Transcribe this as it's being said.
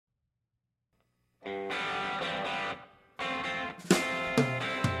Welcome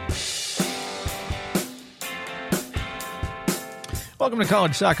to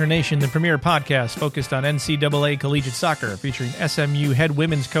College Soccer Nation, the premier podcast focused on NCAA collegiate soccer, featuring SMU head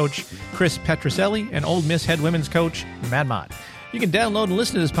women's coach Chris Petrucelli and Ole Miss head women's coach Matt Mott. You can download and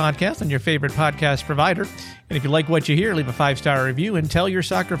listen to this podcast on your favorite podcast provider. And if you like what you hear, leave a 5-star review and tell your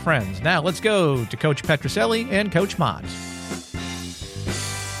soccer friends. Now let's go to Coach Petrucelli and Coach Mott.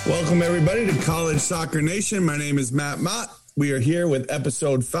 Welcome, everybody, to College Soccer Nation. My name is Matt Mott. We are here with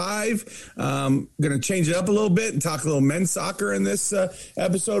episode 5. Going to change it up a little bit and talk a little men's soccer in this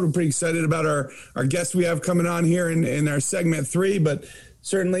episode. We're pretty excited about our guests we have coming on here in our segment 3. But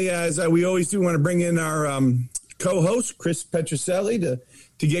certainly, as we always do, want to bring in our co-host, Chris Petrucelli,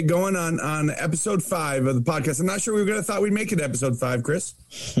 to get going on episode 5 of the podcast. I'm not sure we were going to thought we'd make it to episode 5, Chris.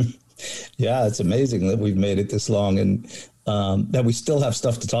 Yeah, it's amazing that we've made it this long and that we still have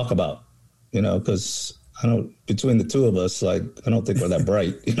stuff to talk about, because between the two of us, I don't think we're that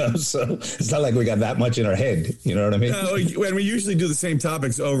bright, so it's not like we got that much in our head. You know what I mean? When we usually do the same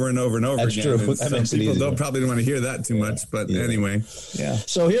topics over and over and over That's again. True. That makes people don't probably don't want to hear that too much, but anyway. Yeah.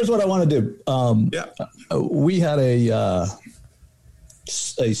 So here's what I want to do. We had a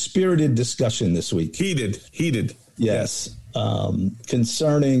spirited discussion this week. Heated. Yes.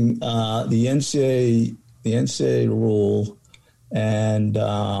 Concerning the NCAA rule and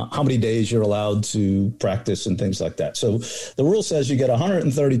how many days you're allowed to practice and things like that. So the rule says you get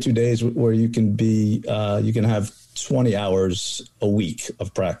 132 days where you can you can have 20 hours a week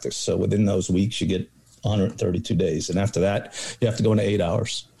of practice. So within those weeks, you get 132 days. And after that, you have to go into 8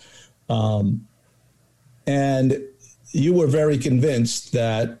 hours. And you were very convinced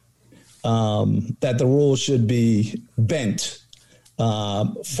that that the rule should be bent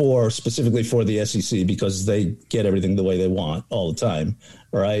specifically for the SEC because they get everything the way they want all the time,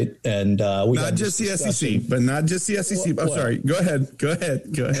 right? And not just the SEC, but not just the SEC. I'm sorry. Go ahead.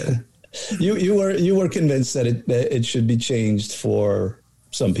 You were convinced that it should be changed for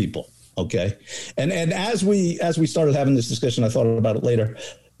some people, okay? And as we started having this discussion, I thought about it later.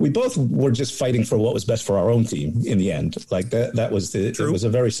 We both were just fighting for what was best for our own team in the end. It was a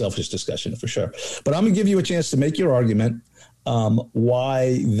very selfish discussion for sure. But I'm gonna give you a chance to make your argument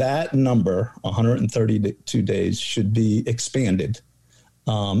why that number, 132 days, should be expanded.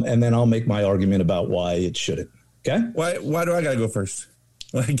 And then I'll make my argument about why it shouldn't. Okay? Why do I got to go first?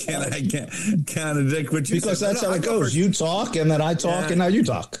 I can't contradict what you Because said. that's how it goes. You talk, and then I talk, and now you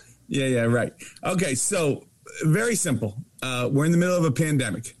talk. Yeah, right. Okay, so very simple. We're in the middle of a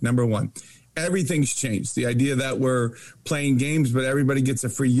pandemic, number one. Everything's changed. The idea that we're playing games, but everybody gets a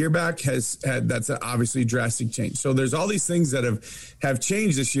free year back that's obviously a drastic change. So there's all these things that have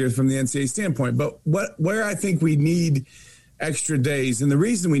changed this year from the NCAA standpoint. But where I think we need extra days, and the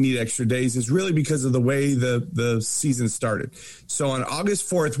reason we need extra days is really because of the way the season started. So on August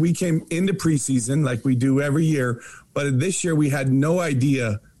 4th, we came into preseason like we do every year, but this year we had no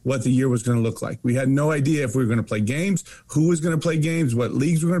idea what the year was going to look like. We had no idea if we were going to play games, who was going to play games, what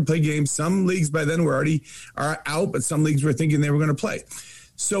leagues were going to play games. Some leagues by then were already out, but some leagues were thinking they were going to play.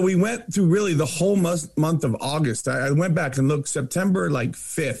 So we went through really the whole month of August. I went back and looked. September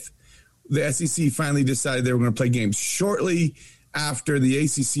 5th, the SEC finally decided they were going to play games shortly after the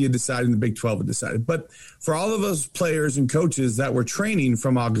ACC had decided and the Big 12 had decided. But for all of us players and coaches that were training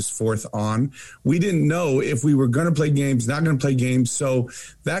from August 4th on, we didn't know if we were going to play games, not going to play games. So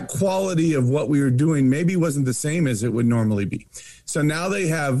that quality of what we were doing maybe wasn't the same as it would normally be. So now they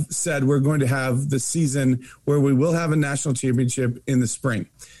have said we're going to have the season where we will have a national championship in the spring.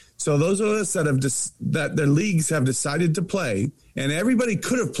 So those of us that the leagues have decided to play, and everybody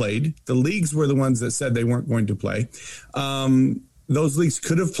could have played. The leagues were the ones that said they weren't going to play. Those leagues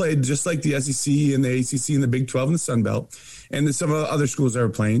could have played just like the SEC and the ACC and the Big 12 and the Sun Belt, and some other schools that are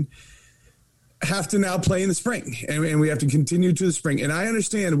playing, have to now play in the spring, and we have to continue to the spring. And I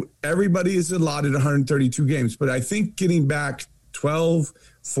understand everybody is allotted 132 games, but I think getting back 12,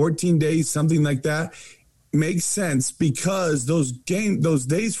 14 days, something like that, makes sense because those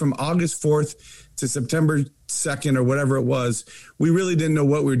days from August 4th to September 2nd or whatever it was, we really didn't know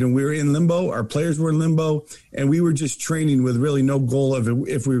what we were doing. We were in limbo. Our players were in limbo, and we were just training with really no goal of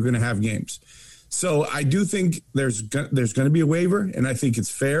if we were going to have games. So I do think there's going to be a waiver, and I think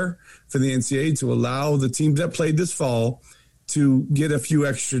it's fair for the NCAA to allow the teams that played this fall to get a few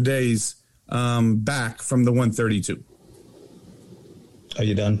extra days back from the 132. Are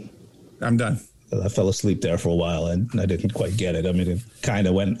you done? I'm done. I fell asleep there for a while, and I didn't quite get it. I mean, it kind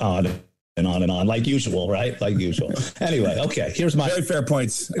of went on on, like usual, right? Like usual. Anyway, okay, here's my... Very fair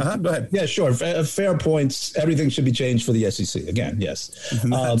points. Go ahead. Yeah, sure. Fair points. Everything should be changed for the SEC. Again, yes.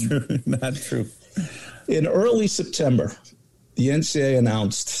 Not true. In early September, the NCAA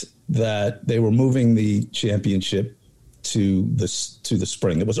announced that they were moving the championship to the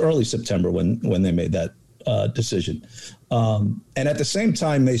spring. It was early September when they made that decision. And at the same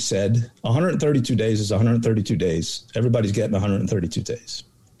time, they said 132 days is 132 days. Everybody's getting 132 days.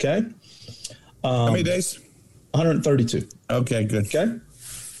 Okay? How many days? 132. Okay, good. Okay?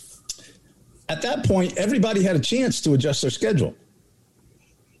 At that point, everybody had a chance to adjust their schedule.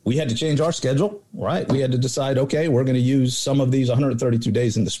 We had to change our schedule, right? We had to decide, okay, we're going to use some of these 132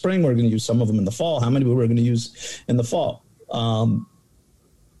 days in the spring. We're going to use some of them in the fall. How many we were going to use in the fall?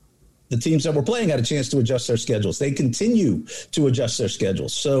 The teams that were playing had a chance to adjust their schedules. They continue to adjust their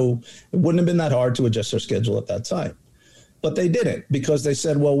schedules. So it wouldn't have been that hard to adjust their schedule at that time. But they didn't, because they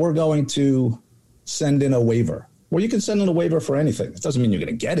said, well, we're going to send in a waiver. Well, you can send in a waiver for anything. It doesn't mean you're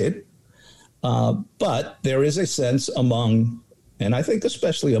going to get it. But there is a sense among, and I think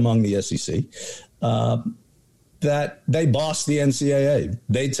especially among the SEC, that they boss the NCAA.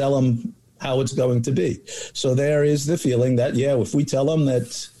 They tell them how it's going to be. So there is the feeling that, yeah, if we tell them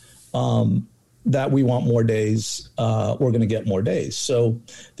that we want more days, we're going to get more days. So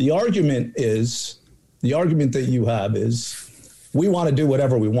the argument that you have is we want to do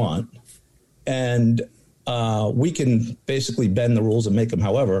whatever we want, and we can basically bend the rules and make them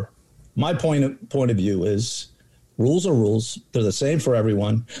however. My point of view is rules are rules. They're the same for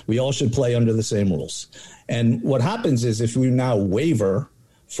everyone. We all should play under the same rules. And what happens is if we now waiver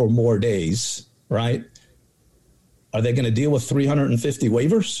for more days, right? Are they going to deal with 350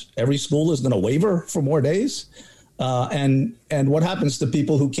 waivers? Every school is going to waiver for more days. And what happens to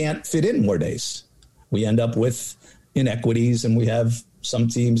people who can't fit in more days? We end up with inequities, and we have some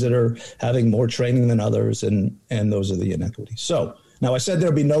teams that are having more training than others, and those are the inequities. So now I said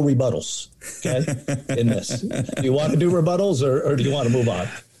there'll be no rebuttals, okay, in this. Do you want to do rebuttals, or do you want to move on?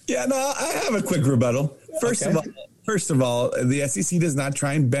 Yeah, no, I have a quick rebuttal. First of all, the SEC does not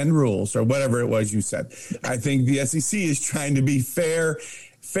try and bend rules or whatever it was you said. I think the SEC is trying to be fair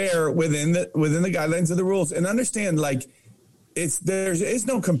within the guidelines of the rules, and understand, like, there is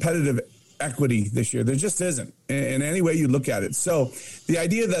no competitive equity this year. There just isn't in any way you look at it. So the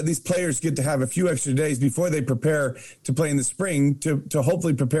idea that these players get to have a few extra days before they prepare to play in the spring to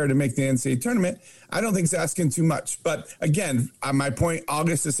hopefully prepare to make the NCAA tournament, I don't think it's asking too much. But again, my point,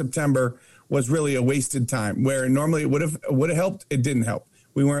 August to September was really a wasted time, where normally it would have helped. It didn't help.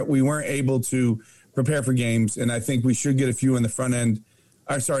 We weren't able to prepare for games, and I think we should get a few in the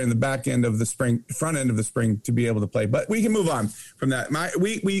back end of the spring, front end of the spring, to be able to play. But we can move on from that.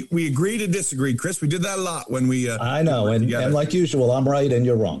 We agree to disagree, Chris. We did that a lot when we. I know, and like usual, I'm right and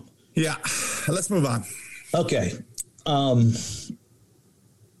you're wrong. Yeah, let's move on. Okay,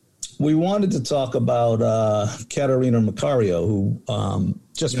 we wanted to talk about Catarina Macario, who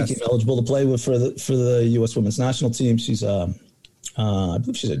just became eligible to play for the U.S. Women's National Team. She's I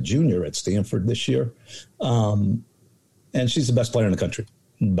believe she's a junior at Stanford this year. And she's the best player in the country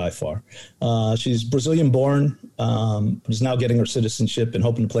by far. She's Brazilian-born, is now getting her citizenship and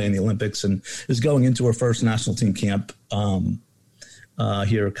hoping to play in the Olympics, and is going into her first national team camp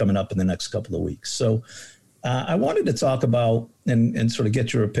here coming up in the next couple of weeks. So I wanted to talk about and sort of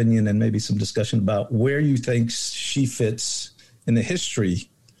get your opinion and maybe some discussion about where you think she fits in the history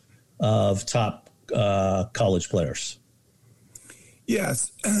of top college players.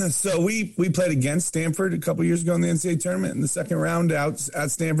 Yes. So we played against Stanford a couple years ago in the NCAA tournament in the second round out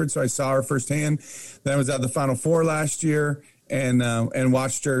at Stanford. So I saw her firsthand. Then I was at the Final Four last year and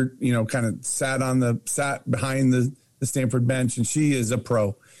watched her, kind of sat behind the Stanford bench, and she is a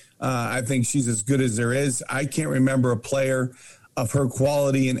pro. I think she's as good as there is. I can't remember a player of her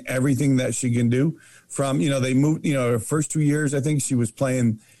quality and everything that she can do. From, they moved, her first 2 years, I think she was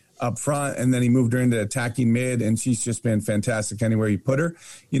playing up front, and then he moved her into attacking mid, and she's just been fantastic anywhere you put her.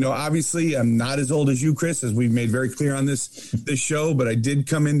 Obviously I'm not as old as you, Chris, as we've made very clear on this show, but I did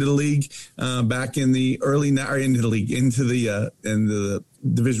come into the league back in the into the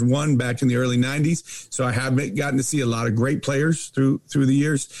Division I back in the early 90s. So I have gotten to see a lot of great players through the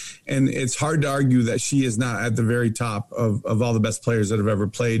years, and it's hard to argue that she is not at the very top of all the best players that have ever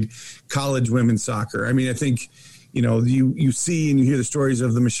played college women's soccer. I mean, I think, you see and you hear the stories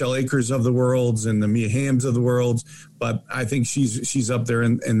of the Michelle Akers of the worlds and the Mia Hamms of the worlds, but I think she's up there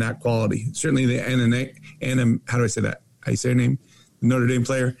in that quality. Certainly the Anna, how do I say that? How you say her name? The Notre Dame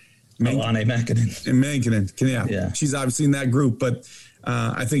player? Anne Makinen. Yeah. She's obviously in that group, but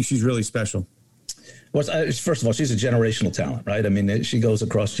I think she's really special. Well, first of all, she's a generational talent, right? I mean, she goes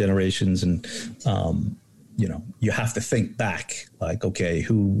across generations, and you have to think back, like, okay,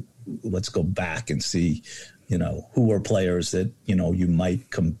 let's go back and see, who are players that, you might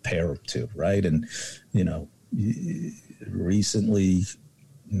compare to, right? And, recently,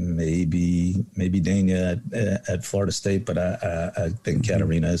 maybe Dania at Florida State, but I think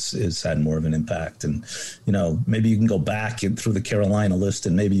Katarina has had more of an impact. And, maybe you can go back through the Carolina list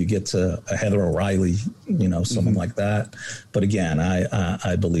and maybe you get to a Heather O'Reilly, someone like that. But again,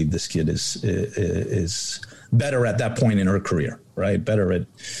 I believe this kid is better at that point in her career, right? Better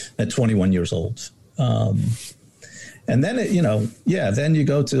at 21 years old. And then, then you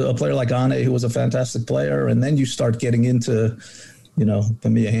go to a player like Ane, who was a fantastic player. And then you start getting into, the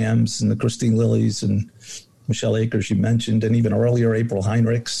Mia Hamms and the Christine Lillies and Michelle Akers you mentioned, and even earlier April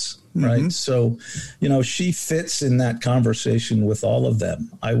Heinrichs, right? So, she fits in that conversation with all of them.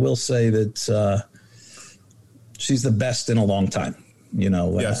 I will say that she's the best in a long time.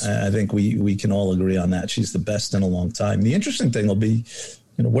 Yes. I think we can all agree on that. She's the best in a long time. The interesting thing will be,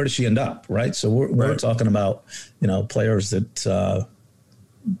 where does she end up, right? So we're talking about, players that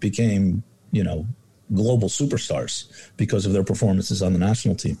became, global superstars because of their performances on the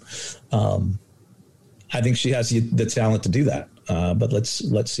national team. I think she has the talent to do that. But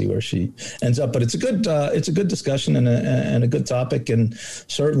let's see where she ends up. But it's a good discussion and a good topic, and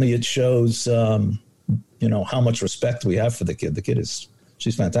certainly it shows how much respect we have for the kid. The kid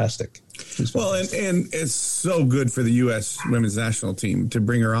she's fantastic. Well, and it's so good for the U.S. women's national team to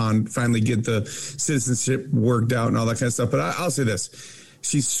bring her on, finally get the citizenship worked out and all that kind of stuff. But I'll say this.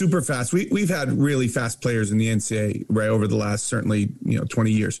 She's super fast. We've had really fast players in the NCAA right over the last, certainly,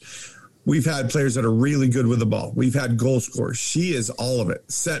 20 years. We've had players that are really good with the ball. We've had goal scorers. She is all of it.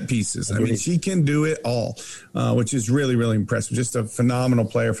 Set pieces. I mean, she can do it all, which is really, really impressive. Just a phenomenal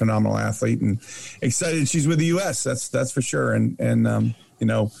player, phenomenal athlete, and excited she's with the U.S. That's for sure. And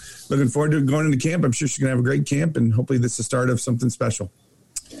looking forward to going into camp. I'm sure she's going to have a great camp, and hopefully this is the start of something special.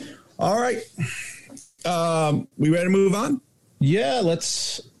 All right. We ready to move on? Yeah,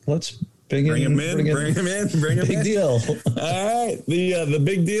 let's bring him in. Big deal. All right, the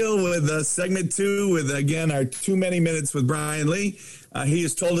big deal with segment 2 with, again, our Too Many Minutes with Brian Lee. He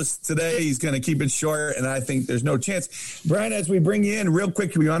has told us today he's going to keep it short, and I think there's no chance. Brian, as we bring you in, real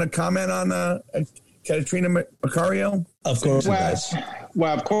quick, do we want to comment on Katrina Macario? Of course,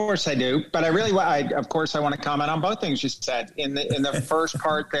 well, of course I do, but I want to comment on both things you said in the first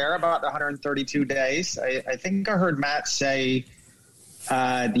part there about the 132 days. I think I heard Matt say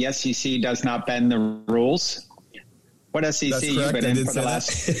the SEC does not bend the rules. What SEC you've been in for the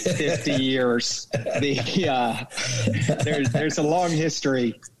last 50 years? There's a long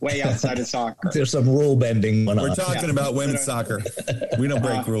history way outside of soccer. There's some rule bending. We're talking about women's soccer. We don't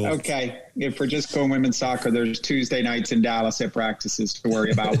break rules. Okay. If we're just going women's soccer, there's Tuesday nights in Dallas at practices to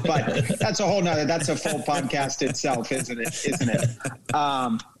worry about. But that's a full podcast itself, isn't it?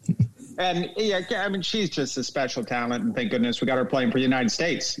 And I mean, she's just a special talent, and thank goodness we got her playing for the United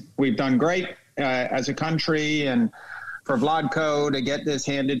States. We've done great as a country, and for Vlatko to get this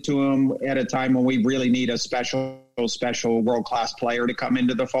handed to him at a time when we really need a special world-class player to come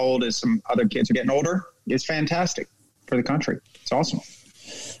into the fold as some other kids are getting older is fantastic for the country. It's awesome.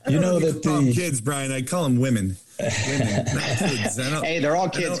 I call them kids, Brian. I call them women. Women, not kids. Hey, they're all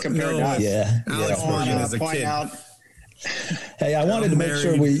kids compared to us. Yeah. Alex Morgan is a kid. Hey, I wanted to make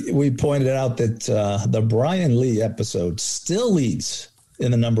sure we pointed out that the Brian Lee episode still leads in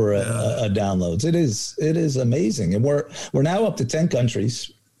the number of downloads. It is amazing. And we're now up to 10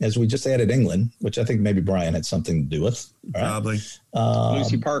 countries, as we just added England, which I think maybe Brian had something to do with. Right? Probably.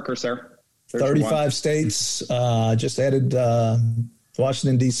 Lucy Parker, sir. 35 states, just added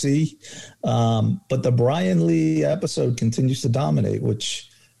Washington, D.C. But the Brian Lee episode continues to dominate, which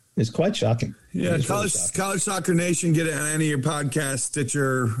is quite shocking. Yeah, College Soccer Nation, get it on any of your podcasts,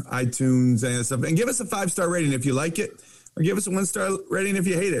 Stitcher, iTunes, and stuff. And give us a 5-star rating if you like it, or give us a 1-star rating if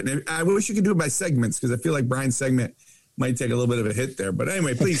you hate it. And I wish you could do it by segments, because I feel like Brian's segment might take a little bit of a hit there. But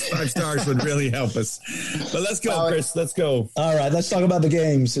anyway, please, 5 stars would really help us. But let's go, Chris. Let's go. All right, let's talk about the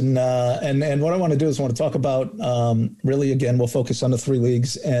games. And what I want to do is I want to talk about, really, again, we'll focus on the 3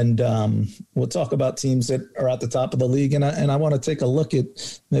 leagues, and we'll talk about teams that are at the top of the league. And I want to take a look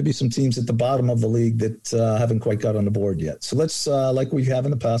at maybe some teams at the bottom of the league that haven't quite got on the board yet. So let's, like we have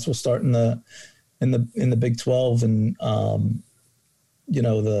in the past, we'll start in the Big 12, and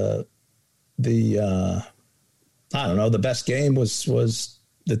I don't know. The best game was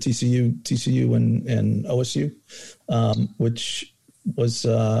the TCU and OSU, which was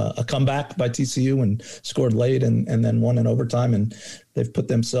a comeback by TCU and scored late and then won in overtime. And they've put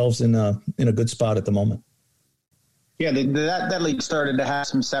themselves in a good spot at the moment. Yeah, that league started to have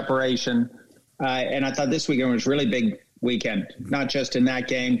some separation. And I thought this weekend was really big weekend, not just in that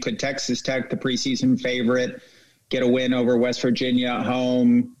game. Could Texas Tech, the preseason favorite, get a win over West Virginia at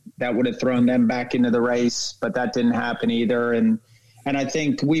home? That would have thrown them back into the race, but that didn't happen either. And I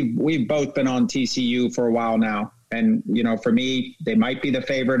think we've both been on TCU for a while now. And, for me, they might be the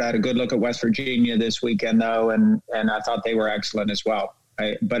favorite. I had a good look at West Virginia this weekend, though, and I thought they were excellent as well.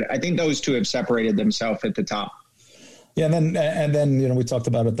 But I think those two have separated themselves at the top. Yeah, and then we talked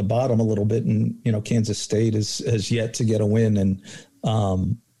about at the bottom a little bit, and Kansas State has yet to get a win.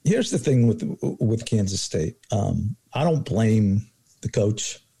 And here's the thing with Kansas State. I don't blame the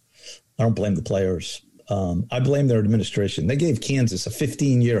coach. I don't blame the players. I blame their administration. They gave Kansas a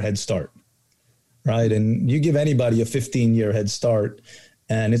 15-year head start, right? And you give anybody a 15-year head start,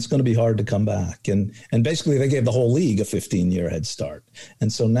 and it's going to be hard to come back. And basically, they gave the whole league a 15-year head start. And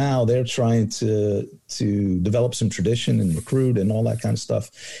so now they're trying to develop some tradition and recruit and all that kind of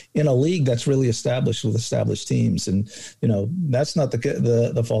stuff in a league that's really established with established teams. And that's not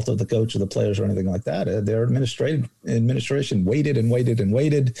the fault of the coach or the players or anything like that. Their administration waited and waited and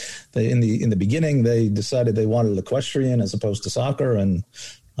waited. In the beginning, they decided they wanted equestrian as opposed to soccer, and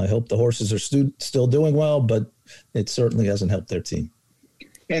I hope the horses are still doing well, but it certainly hasn't helped their team.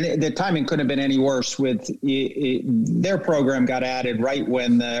 And the timing couldn't have been any worse. With their program got added right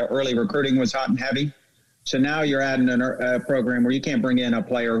when the early recruiting was hot and heavy. So now you're adding a program where you can't bring in a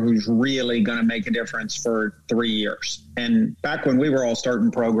player who's really going to make a difference for 3 years. And back when we were all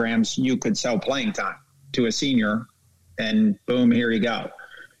starting programs, you could sell playing time to a senior and boom, here you go.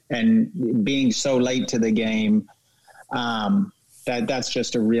 And being so late to the game, that's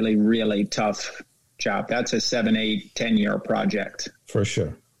just a really, really tough job. That's a 7, 8, 10-year project. For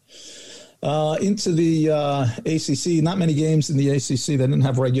sure. Into the ACC, not many games in the ACC. They didn't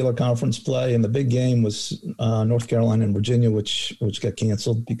have regular conference play, and the big game was North Carolina and Virginia, which got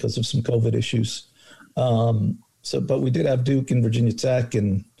canceled because of some COVID issues. But we did have Duke and Virginia Tech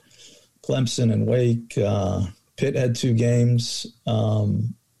and Clemson and Wake. Pitt had 2 games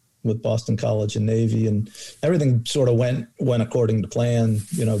with Boston College and Navy, and everything sort of went according to plan.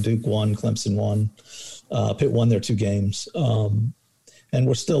 Duke won, Clemson won, Pitt won their 2 games. And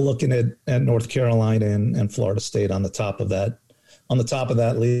we're still looking at North Carolina and Florida State on the top of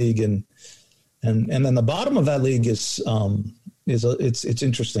that league, and then the bottom of that league is it's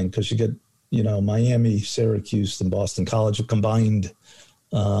interesting because you get Miami, Syracuse, and Boston College have combined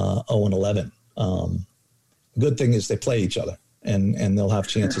 0-11. Good thing is they play each other, and they'll have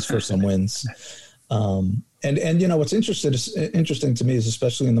chances for some wins. And what's interesting to me is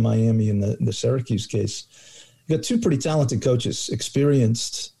especially in the Miami and the Syracuse case. You got 2 pretty talented coaches,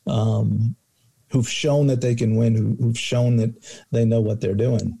 experienced, who've shown that they can win, who've shown that they know what they're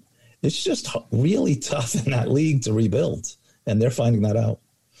doing. It's just really tough in that league to rebuild, and they're finding that out.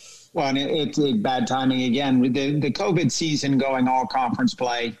 Well, and it's bad timing again. With the COVID season going all conference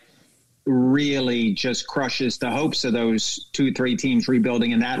play really just crushes the hopes of those 2-3 teams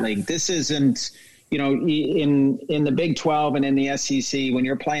rebuilding in that league. This isn't, in the Big 12 and in the SEC, when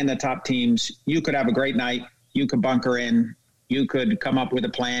you're playing the top teams, you could have a great night. You could bunker in, you could come up with a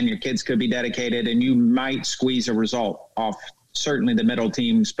plan, your kids could be dedicated, and you might squeeze a result off certainly the middle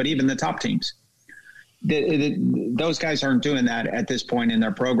teams, but even the top teams. Those guys aren't doing that at this point in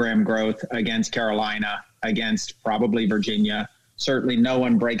their program growth against Carolina, against probably Virginia. Certainly no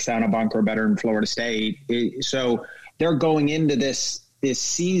one breaks down a bunker better than Florida State. So they're going into this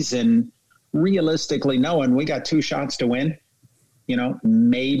season realistically knowing we got 2 shots to win,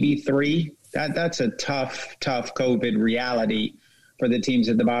 maybe 3. That's a tough COVID reality for the teams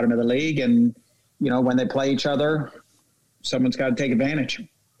at the bottom of the league. And, when they play each other, someone's got to take advantage.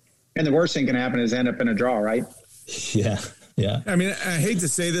 And the worst thing can happen is end up in a draw, right? Yeah. I mean, I hate to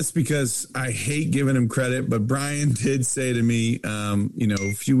say this because I hate giving him credit, but Brian did say to me,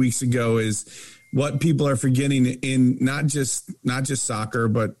 a few weeks ago is what people are forgetting in not just soccer,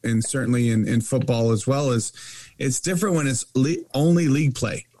 but certainly in football as well, is it's different when it's only league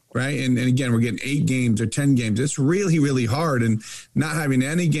play. Right. And again, we're getting 8 games or 10 games. It's really, really hard. And not having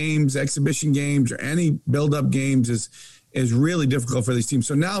any games, exhibition games or any build-up games is really difficult for these teams.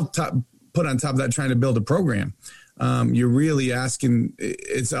 So now put on top of that, trying to build a program, you're really asking,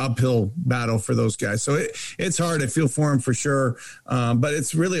 it's an uphill battle for those guys. So it's hard. I feel for them for sure. But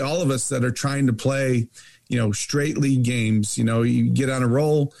it's really all of us that are trying to play, straight league games. You get on a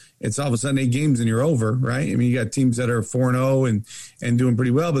roll, it's all of a sudden 8 games and you're over, right? I mean, you got teams that are 4-0 and doing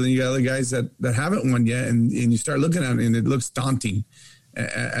pretty well, but then you got other guys that haven't won yet, and you start looking at it, and it looks daunting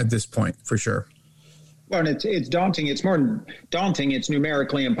at this point, for sure. Well, and it's daunting. It's more daunting. It's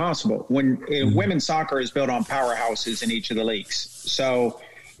numerically impossible. When women's soccer is built on powerhouses in each of the leagues. So,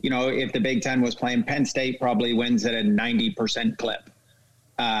 if the Big Ten was playing, Penn State probably wins at a 90% clip.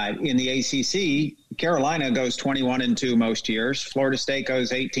 In the ACC, Carolina goes 21-2 most years. Florida State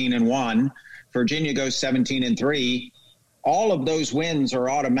goes 18-1. Virginia goes 17-3. All of those wins are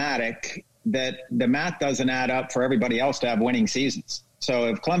automatic. That the math doesn't add up for everybody else to have winning seasons. So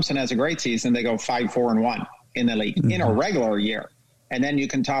if Clemson has a great season, they go 5-4-1 in the league in a regular year. And then you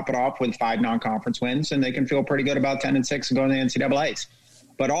can top it off with 5 non-conference wins, and they can feel pretty good about 10-6 and going to the NCAAs.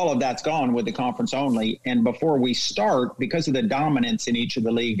 But all of that's gone with the conference only. And before we start, because of the dominance in each of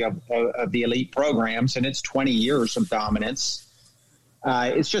the league of the elite programs, and it's 20 years of dominance,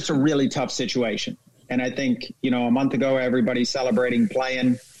 it's just a really tough situation. And I think, a month ago, everybody's celebrating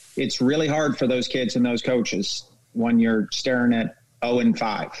playing. It's really hard for those kids and those coaches when you're staring at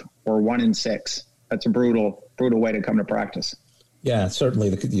 0-5 or 1-6. That's a brutal way to come to practice. Yeah, certainly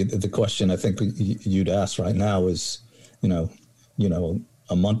the question I think you'd ask right now is,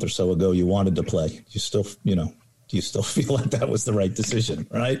 a month or so ago you wanted to play. Do you still feel like that was the right decision,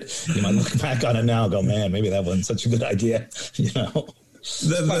 right? You might look back on it now and go, man, maybe that wasn't such a good idea,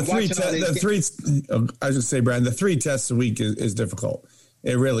 The three tests a week is difficult.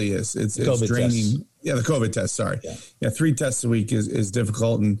 It really is. It's draining. Tests. Yeah, the COVID test. Sorry. Yeah, 3 tests a week is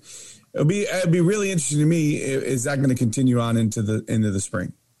difficult, and it'd be really interesting to me. Is that going to continue on into the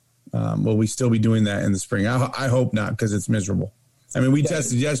spring? Will we still be doing that in the spring? I hope not, because it's miserable. I mean, we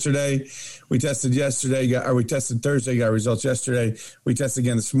tested yesterday. We tested Thursday. Got results yesterday. We tested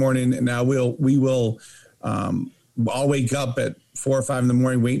again this morning, and now we will. I'll wake up at 4 or 5 in the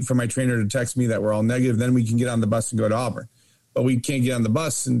morning, waiting for my trainer to text me that we're all negative. Then we can get on the bus and go to Auburn. But we can't get on the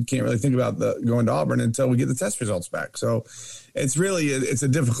bus and can't really think about going to Auburn until we get the test results back. So it's a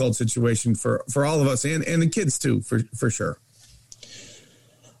difficult situation for all of us and the kids too, for sure.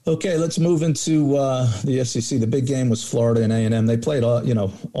 Okay, let's move into the SEC. The big game was Florida and A&M. They played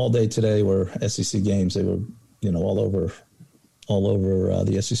all day today were SEC games. They were all over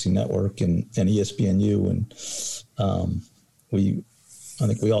the SEC network and ESPNU, and I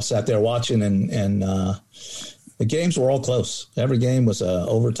think we all sat there watching, and the games were all close. Every game was a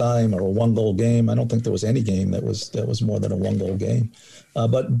overtime or a 1-goal game. I don't think there was any game that was more than a 1-goal game.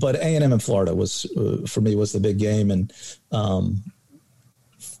 But A&M and Florida was for me was the big game, and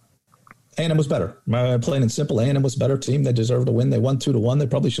A&M was better. Plain and simple, A&M was a better team. They deserved to win. They won 2-1. They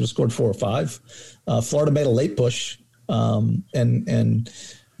probably should have scored 4 or 5. Florida made a late push and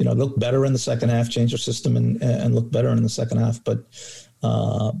looked better in the second half, changed their system and looked better in the second half. But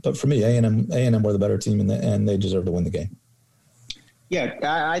for me, A&M were the better team, and they deserve to win the game. Yeah,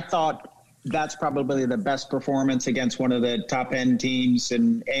 I thought that's probably the best performance against one of the top-end teams,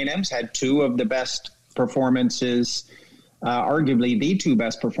 and A&M's had 2 of the best performances, arguably the 2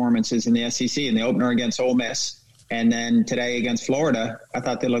 best performances in the SEC, in the opener against Ole Miss, and then today against Florida. I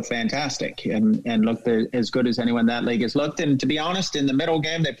thought they looked fantastic and looked as good as anyone that league has looked. And to be honest, in the middle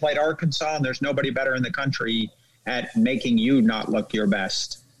game, they played Arkansas, and there's nobody better in the country at making you not look your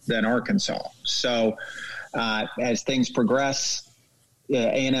best than Arkansas. So as things progress,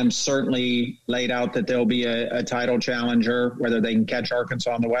 A&M certainly laid out that there'll be a title challenger, whether they can catch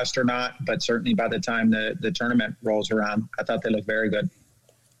Arkansas in the West or not. But certainly by the time the tournament rolls around, I thought they looked very good.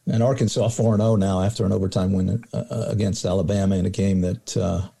 And Arkansas 4-0 now after an overtime win against Alabama in a game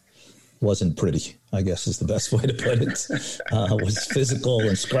that wasn't pretty, I guess is the best way to put it. Was physical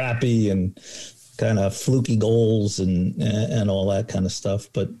and scrappy and kind of fluky goals and all that kind of stuff.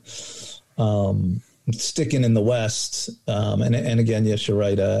 But sticking in the West, and again, yes, you're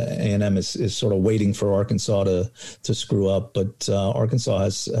right. A&M is sort of waiting for Arkansas to screw up, but Arkansas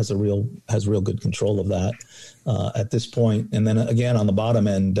has real good control of that at this point. And then again on the bottom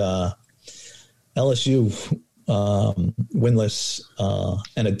end, LSU winless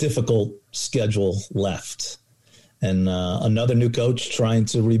and a difficult schedule left, and another new coach trying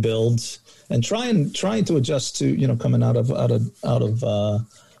to rebuild and trying to adjust to coming out of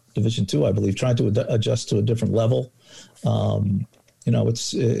Division II, I believe, trying to adjust to a different level.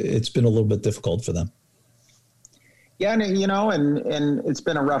 It's been a little bit difficult for them. Yeah, and it's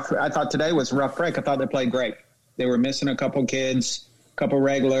been a rough. I thought today was a rough break. I thought they played great. They were missing a couple kids, a couple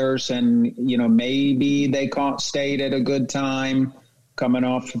regulars, and maybe they caught State at a good time, coming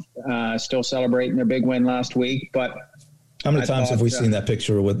off still celebrating their big win last week. But how many times have we seen that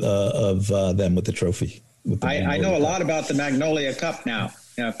picture of them with the trophy? I know a lot about the Magnolia Cup now.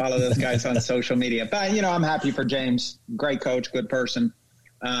 I follow those guys on social media. But, I'm happy for James. Great coach, good person,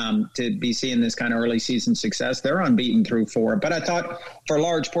 to be seeing this kind of early season success. They're unbeaten through 4. But I thought for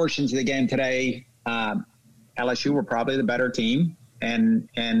large portions of the game today, LSU were probably the better team.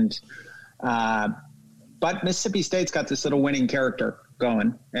 But Mississippi State's got this little winning character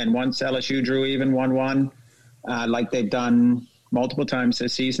going. And once LSU drew even 1-1, like they've done multiple times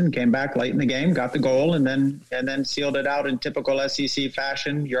this season, came back late in the game, got the goal, and then sealed it out in typical SEC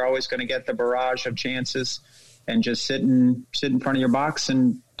fashion. You're always going to get the barrage of chances and just sit in front of your box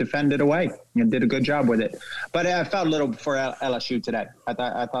and defend it away, and did a good job with it. But I felt a little for LSU today.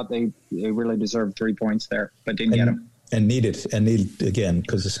 I thought they really deserved 3 points there, but didn't get them. And needed again,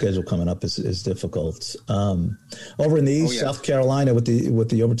 because the schedule coming up is difficult. Over in the East, South Carolina with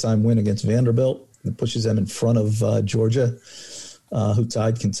the overtime win against Vanderbilt, it pushes them in front of Georgia, who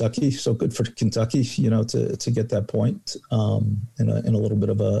tied Kentucky. So good for Kentucky, to get that point in a little bit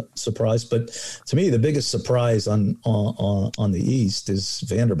of a surprise. But to me, the biggest surprise on the East is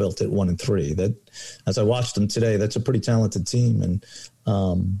Vanderbilt at 1-3. That, as I watched them today, that's a pretty talented team, and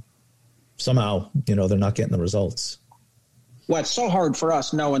somehow they're not getting the results. Well, it's so hard for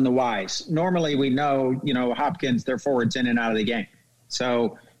us knowing the whys. Normally we know, Hopkins, their forwards in and out of the game.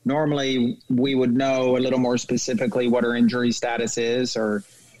 So normally we would know a little more specifically what her injury status is, or,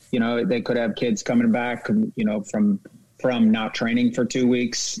 they could have kids coming back, from not training for 2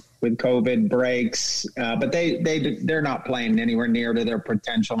 weeks with COVID breaks. But they're not playing anywhere near to their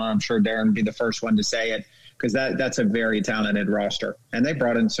potential. And I'm sure Darren would be the first one to say it, because that's a very talented roster. And they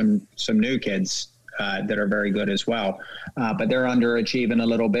brought in some new kids that are very good as well. But they're underachieving a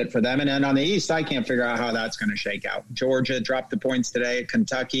little bit for them. And then on the East, I can't figure out how that's going to shake out. Georgia dropped the points today at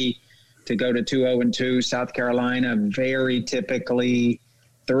Kentucky to go to 2-0-2. South Carolina, very typically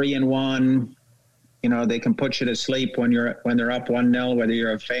 3-1. They can put you to sleep when they're up 1-0, whether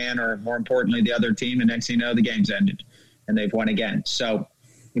you're a fan or, more importantly, the other team. And next thing you know, the game's ended and they've won again. So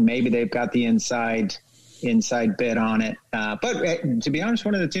maybe they've got the inside bit on it. But to be honest,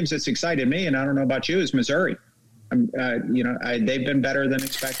 one of the teams that's excited me, and I don't know about you, is Missouri. They've been better than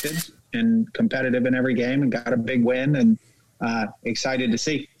expected and competitive in every game and got a big win, and excited to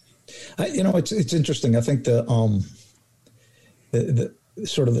see. It's interesting. I think the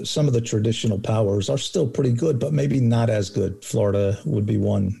sort of some of the traditional powers are still pretty good, but maybe not as good. Florida would be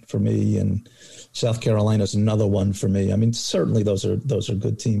one for me, and South Carolina is another one for me. I mean, certainly those are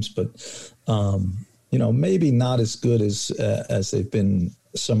good teams, but maybe not as good as they've been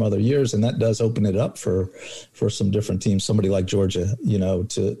some other years, and that does open it up for some different teams. Somebody like Georgia,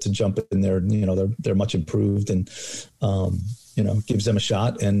 to jump in there. They're much improved, and gives them a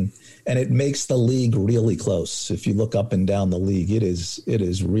shot, and it makes the league really close. If you look up and down the league, it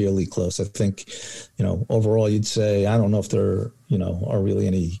is really close. I think, overall, you'd say, I don't know if there are really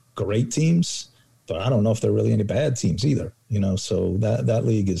any great teams, but I don't know if there are really any bad teams either. So that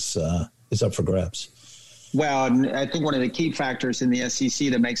league is up for grabs. Well, and I think one of the key factors in the SEC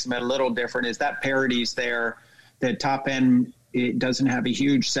that makes them a little different is that parity's there. The top end, it doesn't have a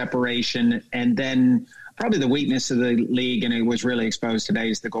huge separation. And then probably the weakness of the league, and it was really exposed today,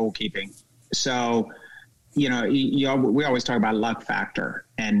 is the goalkeeping. So, we always talk about luck factor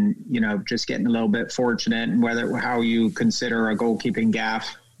and, just getting a little bit fortunate, and how you consider a goalkeeping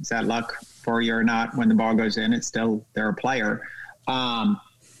gaffe. Is that luck for you or not? When the ball goes in, it's still, they're a player.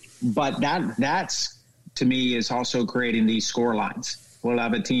 But that's, to me, is also creating these score lines. We'll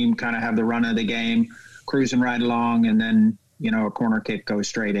have a team kind of have the run of the game, cruising right along, and then, a corner kick goes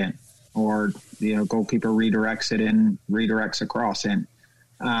straight in, or, goalkeeper redirects a cross in.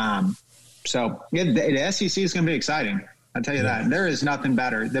 So the SEC is going to be exciting. I'll tell you that. There is nothing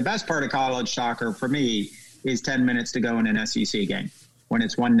better. The best part of college soccer for me is 10 minutes to go in an SEC game when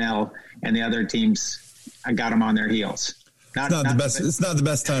it's 1-0 and the other teams, I got them on their heels. It's not the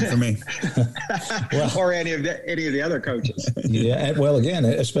best time for me. Or any of the other coaches. Yeah, well, again,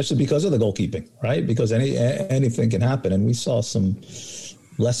 especially because of the goalkeeping, right? Because anything can happen, and we saw some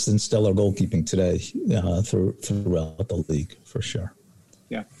less than stellar goalkeeping today throughout the league, for sure.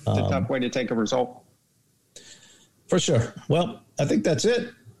 Yeah, it's a tough way to take a result. For sure. Well, I think that's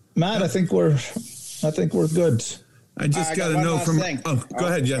it, Matt. I think we're good. I just got to know from. Go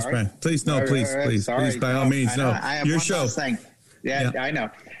ahead, yes, Brian. Please, please, by all means, no. I have your one show. Last thing. Yeah, I know.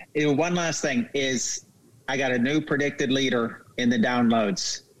 One last thing is, I got a new predicted leader in the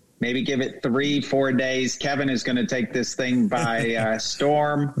downloads. Maybe give it 3-4 days. Kevin is going to take this thing by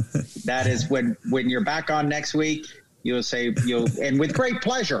storm. That is when you're back on next week. You will say and with great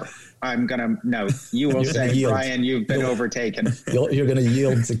pleasure, I'm going to note, you will say, Brian, you've been overtaken. You're going to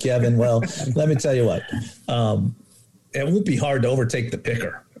yield to Kevin. Well, let me tell you what, it won't be hard to overtake the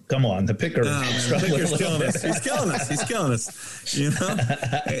picker. Come on, the picker. The picker's killing us. He's killing us. You know,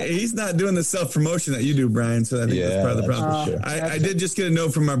 he's not doing the self-promotion that you do, Brian. So I think that's part of the problem. Sure. I did just get a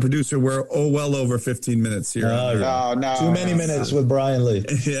note from our producer. We're well over 15 minutes here. No. Too many minutes with Brian Lee.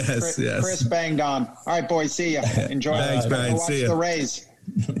 Yes. Chris banged on. All right, boys. See ya. Enjoy. Thanks, Brian. See ya. The Rays.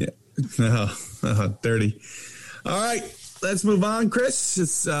 Yeah. Dirty. All right, let's move on, Chris.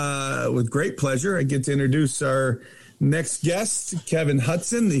 It's with great pleasure I get to introduce our next guest, Kevin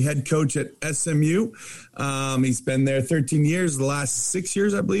Hudson, the head coach at SMU. He's been there 13 years. The last 6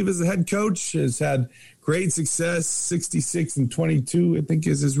 years, I believe, as the head coach. Has had great success, 66-22, I think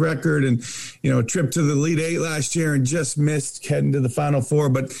is his record. And, you know, a trip to the Elite Eight last year and just missed heading to the Final Four.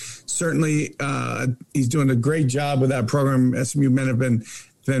 But certainly he's doing a great job with that program. SMU men have been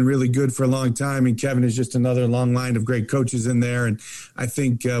really good for a long time. And Kevin is just another long line of great coaches in there. And I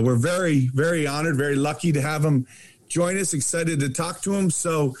think we're very, very honored, very lucky to have him join us, excited to talk to him.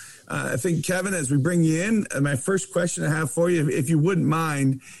 So I think, Kevin, as we bring you in, my first question I have for you, if you wouldn't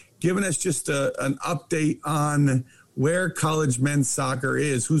mind giving us just an update on where college men's soccer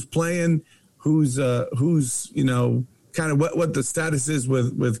is, who's playing, who's you know, kind of what the status is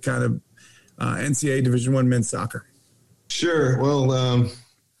with kind of NCAA Division I men's soccer. Sure. Well,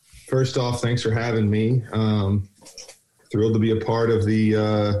 first off, thanks for having me. Thrilled to be a part of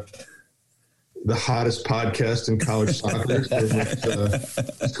the hottest podcast in college soccer.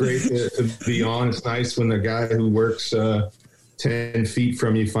 It's great to be on. It's nice when the guy who works 10 feet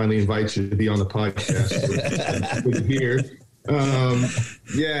from you finally invites you to be on the podcast. So good to hear.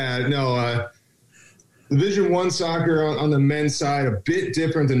 Division I soccer on the men's side, a bit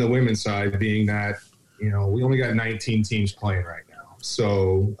different than the women's side, being that, you know, we only got 19 teams playing right now.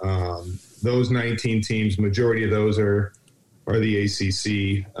 So those 19 teams, majority of those are the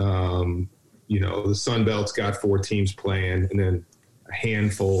ACC. You know, the Sun Belt's got 4 teams playing, and then a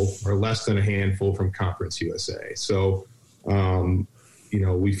handful or less than a handful from Conference USA. So, you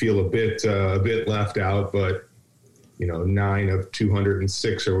know, we feel a bit left out, but, you know, 9 of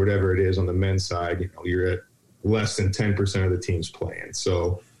 206 or whatever it is on the men's side, you know, you're at less than 10% of the teams playing.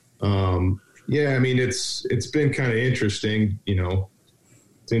 So, I mean, it's been kind of interesting, you know,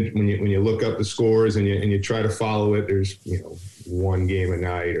 when you look up the scores and you try to follow it, there's, you know, 1 game a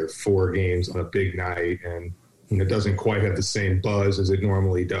night or 4 games on a big night, and, you know, it doesn't quite have the same buzz as it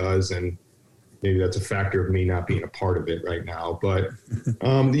normally does. And maybe that's a factor of me not being a part of it right now. But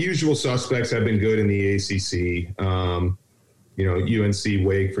the usual suspects have been good in the ACC. You know, UNC,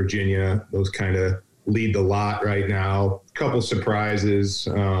 Wake, Virginia, those kind of lead the lot right now. Couple surprises.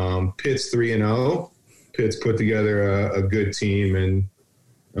 Pitt's 3-0. Pitt's put together a good team, and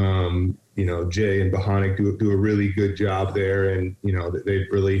you know, Jay and Bohanek do a really good job there, and, you know, they've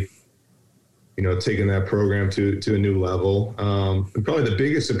really, you know, taken that program to a new level. And probably the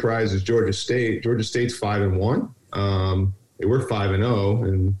biggest surprise is Georgia State. Georgia State's 5-1. They were 5-0,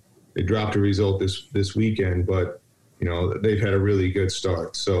 and they dropped a result this weekend, but, you know, they've had a really good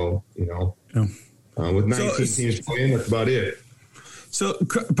start. So, you know, with 19 teams playing, that's about it. So,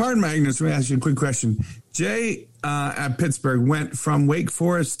 pardon my ignorance, let me ask you a quick question. Jay at Pittsburgh went from Wake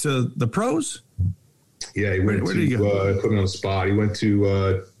Forest to the pros? Yeah, he went where did he go? Put me on the spot. He went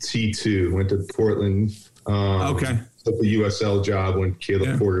to T2, went to Portland. Okay. Took the USL job when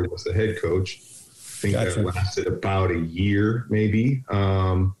Caleb Porter was the head coach. I think that lasted about a year, maybe.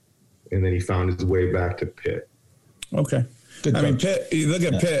 And then he found his way back to Pitt. Okay. I mean, Pitt, you look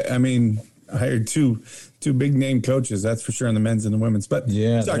at Pitt, I mean, I hired two big name coaches, that's for sure, in the men's and the women's. But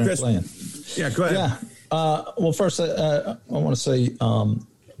yeah, sorry, Chris. playing. Yeah, go ahead. Yeah. Well, first, I want to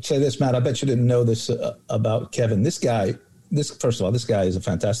say this, Matt. I bet you didn't know this about Kevin. This guy is a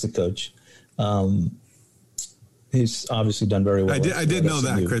fantastic coach. He's obviously done very well. I did know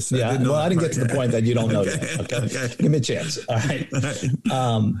that, Chris. Yeah. I didn't get to the point that you don't know that. Okay. Give me a chance. All right.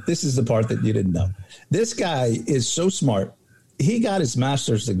 This is the part that you didn't know. This guy is so smart. He got his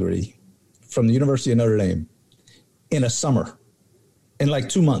master's degree from the University of Notre Dame in a summer, in like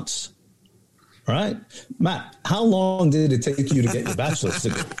 2 months. All right. Matt, how long did it take you to get your bachelor's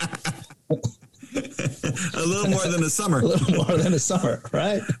degree? A little more than a summer. A little more than a summer,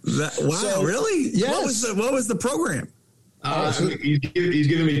 right? Wow, really? Yes. What was the program? He's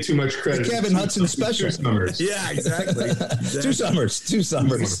giving me too much credit. The Kevin Hudson special. 2 summers. Yeah, exactly. 2 summers. 2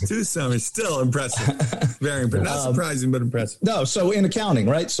 summers. 2 summers. Still impressive. Very impressive. Not surprising, but impressive. No, so in accounting,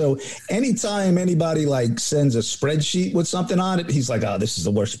 right? So anytime anybody like sends a spreadsheet with something on it, he's like, oh, this is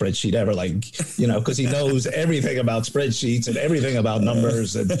the worst spreadsheet ever. Like, you know, because he knows everything about spreadsheets and everything about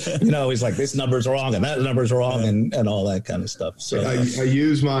numbers. And, you know, he's like, this number's wrong and that number's wrong and all that kind of stuff. So I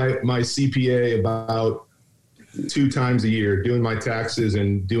use my CPA about 2 times a year, doing my taxes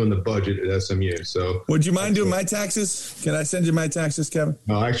and doing the budget at SMU. So, would you mind doing my taxes? Can I send you my taxes, Kevin?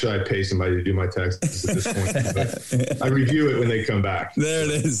 No, actually, I pay somebody to do my taxes at this point. But I review it when they come back. There it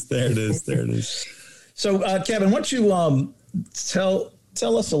is. So, Kevin, why don't you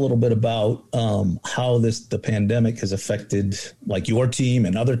tell us a little bit about how the pandemic has affected like your team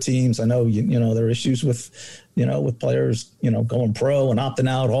and other teams. I know you know there are issues with players going pro and opting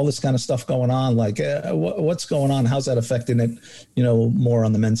out, all this kind of stuff going on. Like what's going on? How's that affecting it? More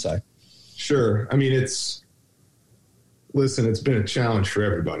on the men's side. Sure. I mean, it's been a challenge for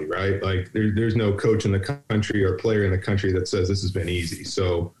everybody, right? Like there's no coach in the country or player in the country that says this has been easy.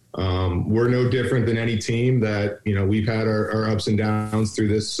 So we're no different than any team that, we've had our ups and downs through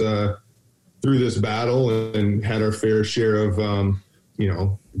this battle and had our fair share of,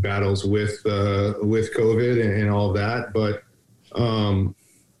 battles with COVID and all of that. But, on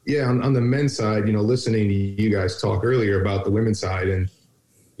the men's side, listening to you guys talk earlier about the women's side and,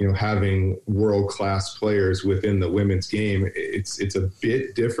 having world-class players within the women's game, it's a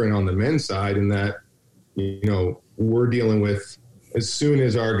bit different on the men's side in that, we're dealing with, as soon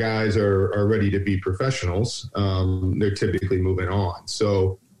as our guys are ready to be professionals, they're typically moving on.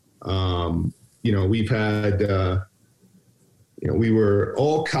 So, we've had, we were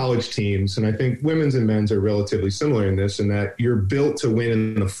all college teams, and I think women's and men's are relatively similar in this, in that you're built to win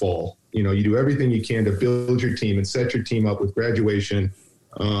in the fall. You do everything you can to build your team and set your team up with graduation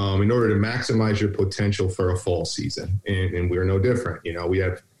in order to maximize your potential for a fall season. And we're no different. We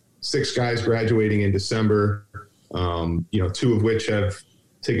have 6 guys graduating in December, 2 of which have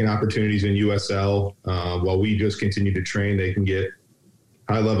taken opportunities in USL. While we just continue to train, they can get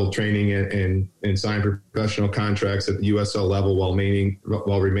high-level training and sign professional contracts at the USL level while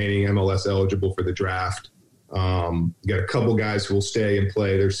remaining MLS eligible for the draft. You got a couple guys who will stay and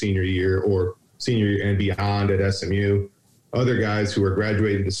play their senior year and beyond at SMU. Other guys who are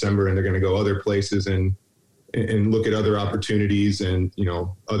graduating in December and they're going to go other places and look at other opportunities, and,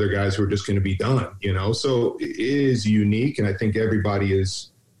 other guys who are just going to be done, So it is unique, and I think everybody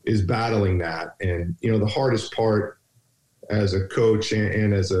is battling that. And, the hardest part as a coach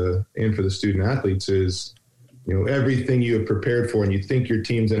and for the student athletes is, everything you have prepared for and you think your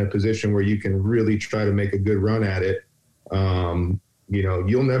team's in a position where you can really try to make a good run at it.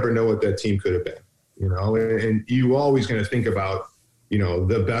 You'll never know what that team could have been, and you always going to think about,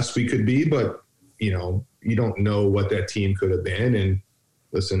 the best we could be, but, you don't know what that team could have been. And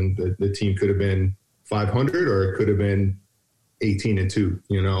listen, the team could have been 500 or it could have been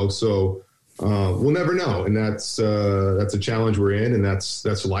 18-2, so we'll never know. And that's a challenge we're in, and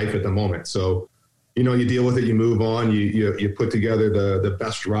that's life at the moment. So, you deal with it, you move on, you put together the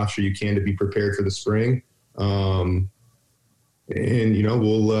best roster you can to be prepared for the spring. And,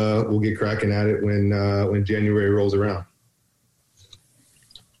 we'll get cracking at it when January rolls around.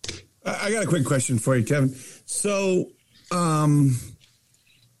 I got a quick question for you, Kevin. So, a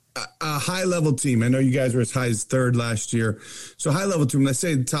high-level team, I know you guys were as high as 3rd last year. So, high-level team, let's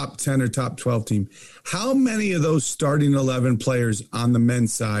say the top 10 or top 12 team. How many of those starting 11 players on the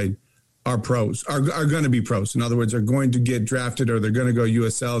men's side are pros, are going to be pros? In other words, are going to get drafted, or they're going to go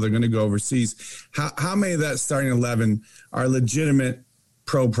USL, they're going to go overseas. How many of that starting 11 are legitimate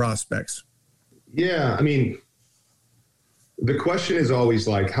pro prospects? Yeah, I mean, the question is always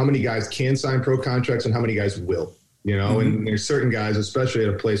like, how many guys can sign pro contracts and how many guys will, and there's certain guys, especially at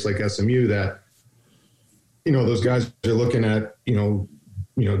a place like SMU, that, those guys are looking at,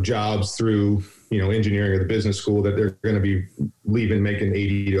 jobs through, engineering or the business school, that they're going to be leaving making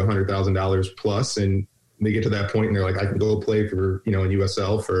 $80,000 to $100,000 plus. And they get to that point and they're like, I can go play for, in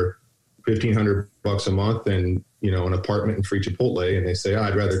USL for $1,500 a month and, an apartment in free Chipotle. And they say,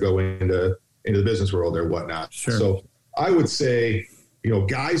 I'd rather go into the business world or whatnot. Sure. So I would say,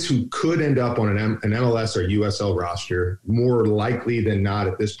 guys who could end up on an MLS or USL roster, more likely than not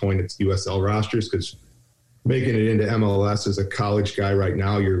at this point, it's USL rosters, because making it into MLS as a college guy right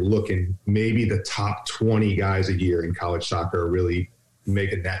now, you're looking maybe the top 20 guys a year in college soccer are really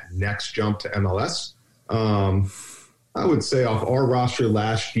making that next jump to MLS. I would say off our roster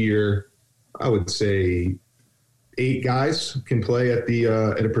last year, I would say 8 guys can play at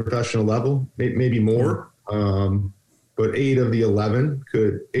a professional level, maybe more. but 8 of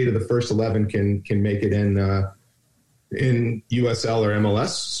the first 11 can make it in USL or MLS.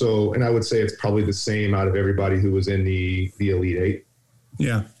 So, and I would say it's probably the same out of everybody who was in the Elite 8.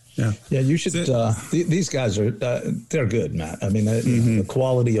 Yeah. You should. These guys are they're good, Matt. I mean, the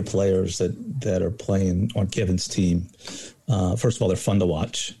quality of players that are playing on Kevin's team. First of all, they're fun to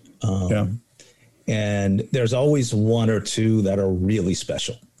watch. And there's always one or two that are really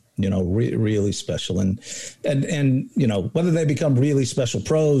special. Really special, and whether they become really special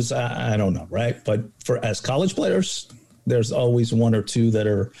pros, I don't know, right? But as college players, there's always one or two that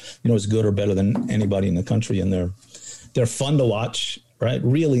are as good or better than anybody in the country, and they're fun to watch. Right,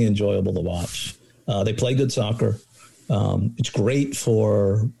 really enjoyable to watch. They play good soccer. It's great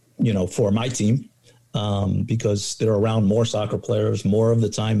for my team because they're around more soccer players. More of the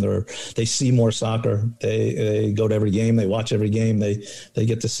time, they see more soccer. They go to every game. They watch every game. They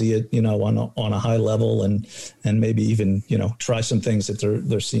get to see it, on a high level, and maybe even try some things that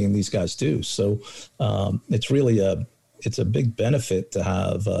they're seeing these guys do. So it's really it's a big benefit to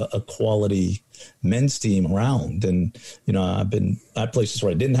have a quality men's team around. And, I've been at places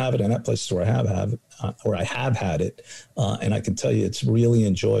where I didn't have it and at places where I have had it. And I can tell you it's really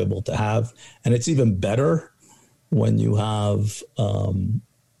enjoyable to have. And it's even better when you have a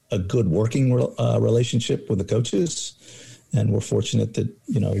good working relationship with the coaches. And we're fortunate that,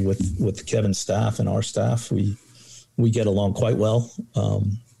 with Kevin's staff and our staff, we get along quite well.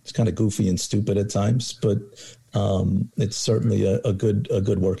 It's kind of goofy and stupid at times, but it's certainly a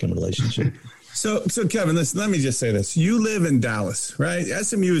good working relationship. So Kevin, listen, let me just say this. You live in Dallas, right?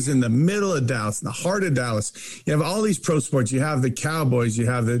 SMU is in the middle of Dallas, in the heart of Dallas. You have all these pro sports. You have the Cowboys, you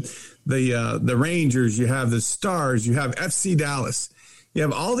have the Rangers, you have the Stars, you have FC Dallas. You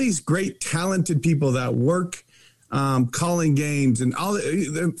have all these great talented people that work calling games and all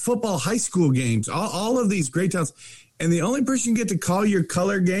the football high school games, all of these great talents. And the only person you get to call your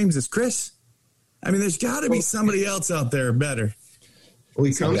color games is Chris. I mean, there's got to be somebody else out there better. Well,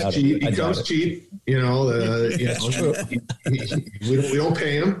 he comes cheap. He comes cheap. We don't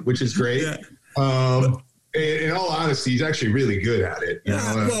pay him, which is great. Yeah. In all honesty, he's actually really good at it. Wait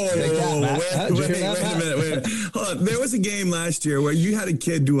a minute. Hold on. There was a game last year where you had a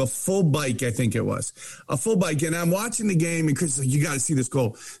kid do a full bike, I think it was. A full bike. And I'm watching the game, and Chris is like, you got to see this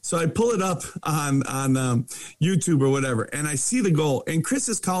goal. So I pull it up on YouTube or whatever, and I see the goal. And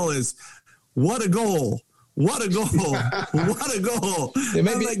Chris's call is, what a goal. What a goal. What a goal.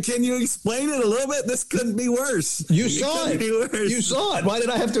 I'm like, can you explain it a little bit? This couldn't be worse. You saw it. You saw it. Why did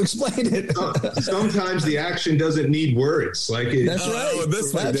I have to explain it? Sometimes the action doesn't need words. That's right.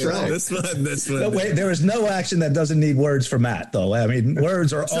 That's right. This one. No, wait, there is no action that doesn't need words for Matt, though. I mean,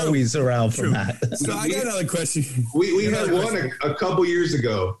 words are always around for Matt. So I got another question. We had one a couple years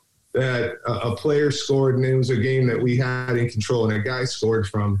ago that a player scored, and it was a game that we had in control, and a guy scored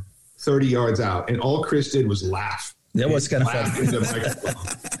from 30 yards out, and all Chris did was laugh. That was kind of fun.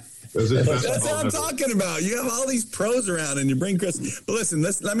 That's what I'm talking about. You have all these pros around, and you bring Chris. But listen,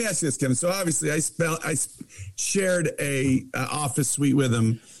 let me ask you this, Kevin. So obviously, I shared a office suite with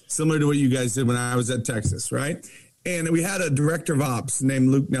him, similar to what you guys did when I was at Texas, right? And we had a director of ops named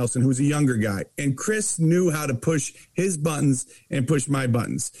Luke Nelson, who's a younger guy. And Chris knew how to push his buttons and push my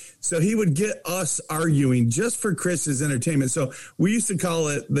buttons. So he would get us arguing just for Chris's entertainment. So we used to call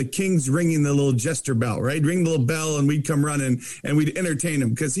it the Kings ringing the little jester bell, right? Ring the little bell, and we'd come running and we'd entertain him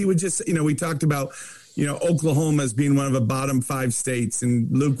because he would just, we talked about, Oklahoma as being one of the bottom 5 states, and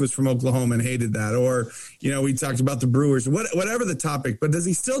Luke was from Oklahoma and hated that. Or, we talked about the Brewers, whatever the topic. But does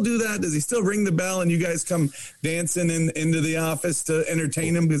he still do that? Does he still ring the bell and you guys come dancing into the office to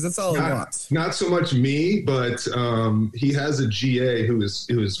entertain him? Because that's all he wants. Not so much me, but he has a GA who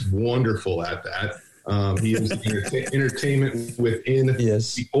is wonderful at that. He is entertainment within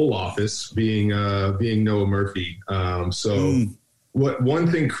the whole office, being Noah Murphy. What one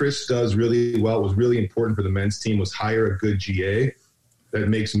thing Chris does really well, was really important for the men's team, was hire a good GA that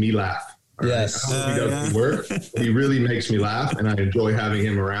makes me laugh. Yes. I don't know if he does the work, but he really makes me laugh, and I enjoy having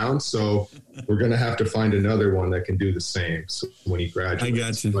him around. So we're going to have to find another one that can do the same when he graduates. I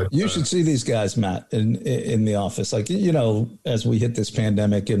got you. But, you should see these guys, Matt, in the office. Like, as we hit this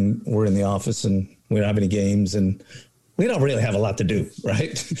pandemic and we're in the office and we don't have any games and we don't really have a lot to do,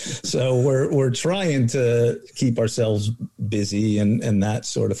 right? So we're trying to keep ourselves busy and that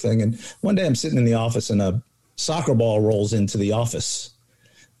sort of thing. And one day I'm sitting in the office and a soccer ball rolls into the office,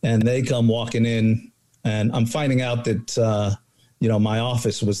 and they come walking in, and I'm finding out that my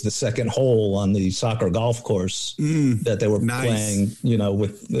office was the second hole on the soccer golf course that they were playing,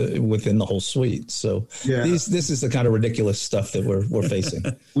 within the whole suite. So this is the kind of ridiculous stuff that we're facing.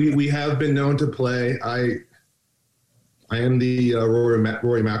 We have been known to play. I am the Rory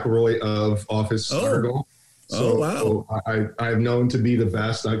McIlroy of office soccer golf. So, wow. So I've known to be the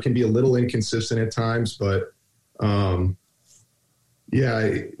best. I can be a little inconsistent at times, but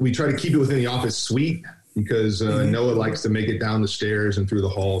we try to keep it within the office suite because Noah likes to make it down the stairs and through the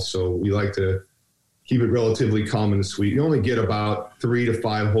hall. So we like to keep it relatively calm in the suite. You only get about 3 to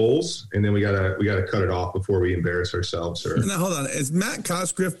 5 holes, and then we gotta cut it off before we embarrass ourselves. Now hold on, is Matt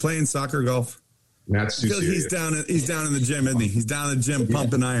Cosgriff playing soccer golf? Matt's too serious. He's down in the gym, isn't he? He's down in the gym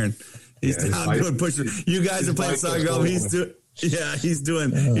pumping iron. He's down doing push-ups. You guys are playing soccer golf. He's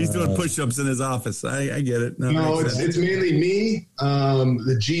doing push-ups in his office. I get it. No, it's mainly me,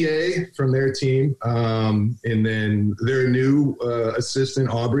 the GA from their team, and then their new assistant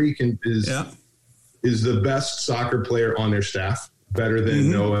Aubrey is the best soccer player on their staff, better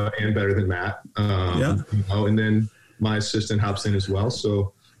than Noah and better than Matt. And then my assistant hops in as well.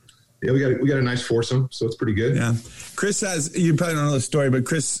 So we got a nice foursome, so it's pretty good. Yeah, Chris has, you probably don't know the story, but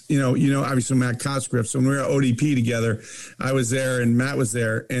Chris, you know obviously Matt Cosgriff. So when we were at ODP together, I was there and Matt was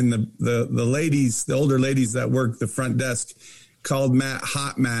there, and the ladies, the older ladies that worked the front desk, called Matt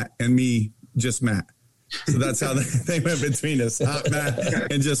Hot Matt and me Just Matt. So that's how they went between us, Hot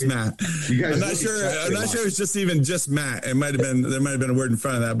Matt and Just Matt. I'm not sure it's just even just Matt. There might have been a word in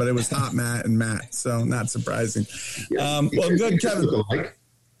front of that, but it was Hot Matt and Matt. So not surprising. Well, good, Kevin.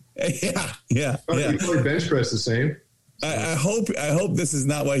 Yeah. You probably bench press the same. I hope this is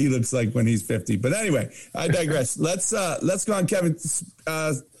not what he looks like when he's 50. But anyway, I digress. Let's go on, Kevin.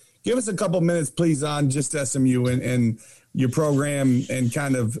 Give us a couple minutes, please, on just SMU and your program, and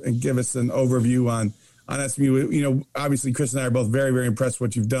kind of give us an overview on SMU. You know, obviously, Chris and I are both very, very impressed with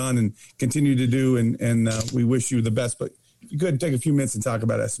what you've done and continue to do, and we wish you the best. But if you could take a few minutes and talk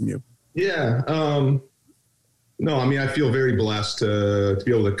about SMU. Yeah. No, I mean, I feel very blessed to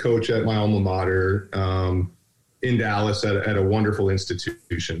be able to coach at my alma mater in Dallas at a wonderful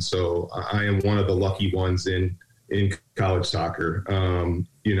institution. So I am one of the lucky ones in college soccer.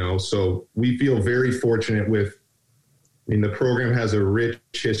 So we feel very fortunate with, I mean, the program has a rich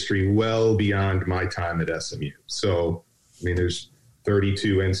history well beyond my time at SMU. So, I mean, there's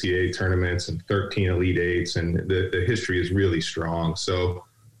 32 NCAA tournaments and 13 Elite Eights, and the history is really strong. So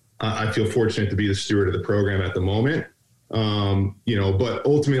I feel fortunate to be the steward of the program at the moment. But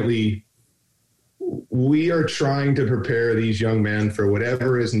ultimately, we are trying to prepare these young men for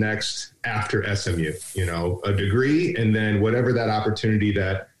whatever is next after SMU, a degree, and then whatever that opportunity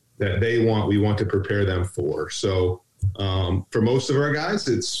that they want, we want to prepare them for. So for most of our guys,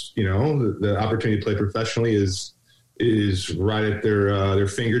 it's, the opportunity to play professionally is right at their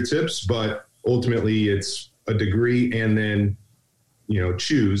fingertips, but ultimately it's a degree and then,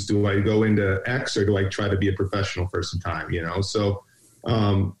 choose, do I go into X or do I try to be a professional for some time, So,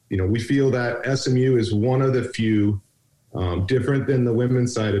 we feel that SMU is one of the few, different than the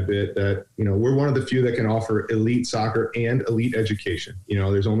women's side a bit, that, we're one of the few that can offer elite soccer and elite education.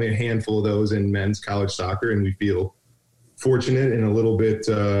 There's only a handful of those in men's college soccer, and we feel fortunate and a little bit,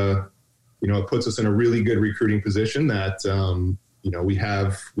 it puts us in a really good recruiting position that, we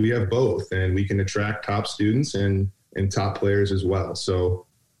have both, and we can attract top students and top players as well. So,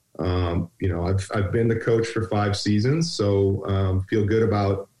 I've been the coach for 5 seasons, so feel good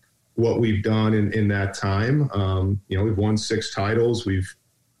about what we've done in that time. We've won 6 titles. We've,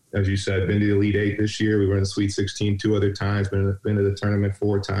 as you said, been to the Elite Eight this year. We were in the Sweet 16 2 other times, been to the tournament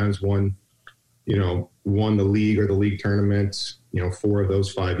 4 times, won the league or the league tournament, 4 of those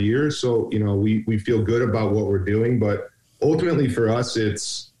 5 years. So, we feel good about what we're doing, but ultimately for us,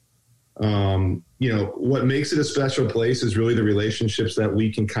 it's, what makes it a special place is really the relationships that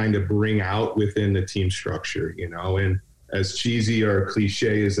we can kind of bring out within the team structure, and as cheesy or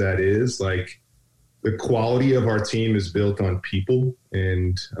cliche as that is, like, the quality of our team is built on people.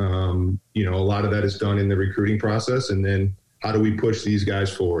 And, a lot of that is done in the recruiting process. And then how do we push these guys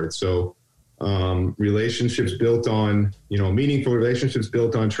forward? So, relationships built on, meaningful relationships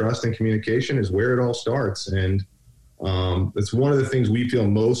built on trust and communication is where it all starts. And, that's one of the things we feel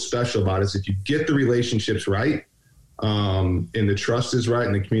most special about is if you get the relationships right, and the trust is right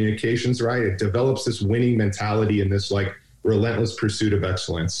and the communication's right, it develops this winning mentality and this like relentless pursuit of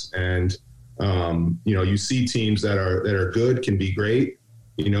excellence. And, you see teams that are good can be great,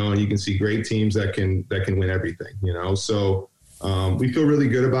 and you can see great teams that can win everything, so, we feel really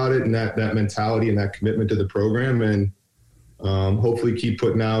good about it and that mentality and that commitment to the program, and, hopefully keep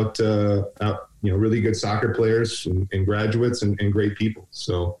putting out really good soccer players and graduates and great people.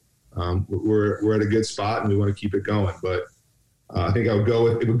 So we're at a good spot and we want to keep it going. But I think it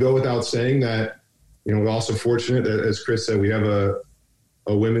would go without saying that, we're also fortunate that, as Chris said, we have a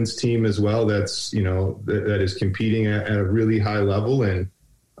a women's team as well that's, that is competing at a really high level. And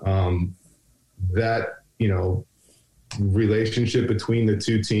that, relationship between the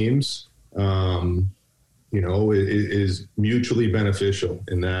two teams, is mutually beneficial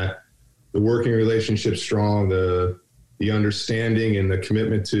in that the working relationship's strong, the understanding and the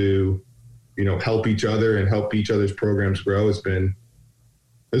commitment to, help each other and help each other's programs grow has been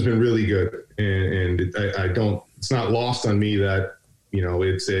really good. And it's not lost on me that,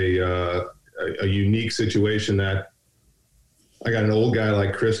 it's a unique situation that I got an old guy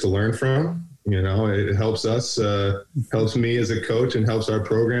like Chris to learn from. It helps us, helps me as a coach and helps our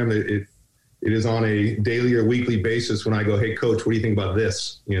program. It is on a daily or weekly basis when I go, hey, coach, what do you think about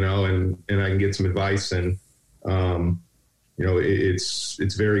this? And I can get some advice, and,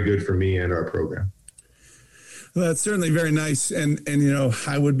 it's very good for me and our program. Well, that's certainly very nice. And,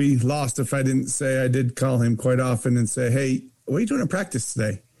 I would be lost if I didn't say I did call him quite often and say, hey, what are you doing in practice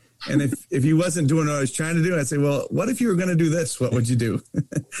today? And if he wasn't doing what I was trying to do, I'd say, well, what if you were going to do this? What would you do?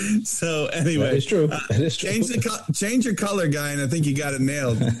 So anyway, that is true. That is true. Change your color, guy. And I think you got it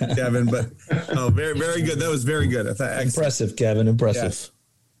nailed, Kevin, but very, very good. That was very good. Impressive, Kevin. Impressive.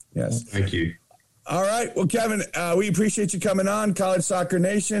 Yes. Thank you. All right. Well, Kevin, we appreciate you coming on College Soccer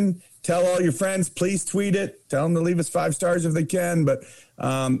Nation. Tell all your friends, please tweet it. Tell them to leave us 5 stars if they can. But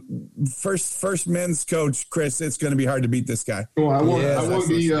first men's coach, Chris, it's going to be hard to beat this guy. Well, I want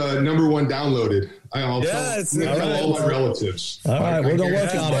the number 1 downloaded. I'll tell all my relatives. All right, we're going to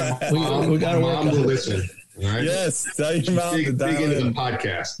work on it. We got to work on it. Listen. All right? Yes, tell your mom to dial into in. the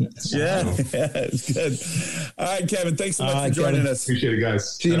podcast. So. Yeah, it's good. All right, Kevin, thanks so much for joining us. Appreciate it,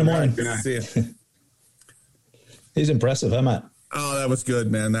 guys. See you in the morning. Good night. See you. He's impressive, huh, Matt? Oh, that was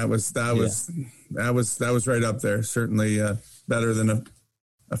good, man. That was right up there. Certainly better than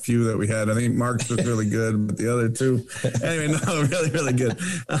a few that we had. I think Mark's was really good, but the other two, anyway, no, really, really good.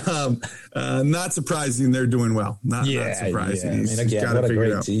 Not surprising they're doing well. Not surprising. Yeah. He's what a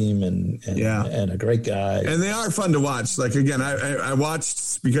great team and a great guy. And they are fun to watch. Like, again, I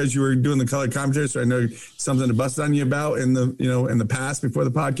watched because you were doing the color commentary, so I know something to bust on you about in the past before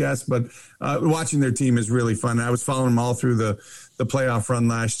the podcast. But watching their team is really fun. I was following them all through the playoff run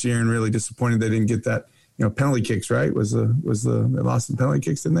last year, and really disappointed they didn't get that. Penalty kicks, right? Was they lost in penalty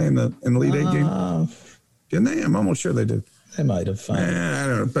kicks, didn't they, in the Elite Eight game? Didn't they? I'm almost sure they did. They might have. I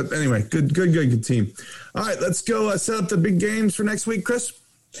don't know. But anyway, good team. All right, let's go set up the big games for next week, Chris.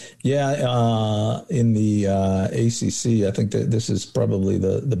 Yeah, in the ACC, I think that this is probably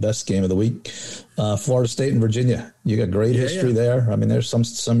the best game of the week. Florida State and Virginia. You got great history there. I mean, there's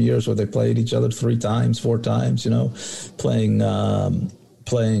some years where they played each other 3 times, 4 times. Playing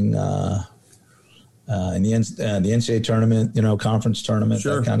in the NCAA tournament, conference tournament,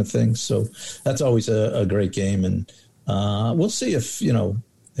 that kind of thing. So that's always a great game, and we'll see if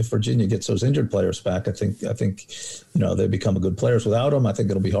Virginia gets those injured players back. I think they become good players without them. I think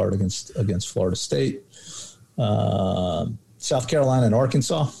it'll be hard against Florida State, South Carolina and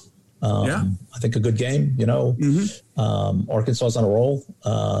Arkansas. I think a good game. Arkansas is on a roll.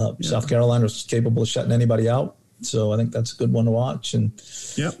 South Carolina is capable of shutting anybody out. So I think that's a good one to watch. And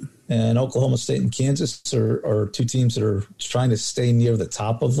Oklahoma State and Kansas are 2 teams that are trying to stay near the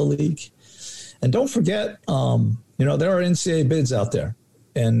top of the league. And don't forget, there are NCAA bids out there.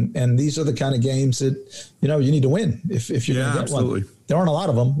 And these are the kind of games that, you need to win if you're going to get one. There aren't a lot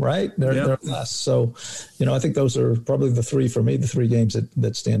of them, right? There are less. So, I think those are probably the 3 for me, the 3 games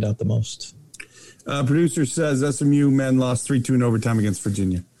that stand out the most. Producer says SMU men lost 3-2 in overtime against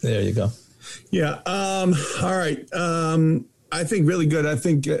Virginia. There you go. Yeah. All right. I think really good.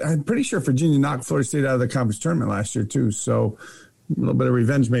 I'm pretty sure Virginia knocked Florida State out of the conference tournament last year too. So a little bit of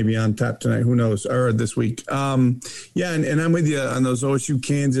revenge maybe on tap tonight. Who knows? Or this week. And I'm with you on those OSU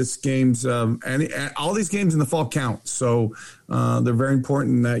Kansas games. And all these games in the fall count. So they're very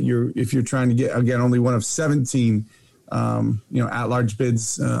important that if you're trying to get, again, only one of 17 at-large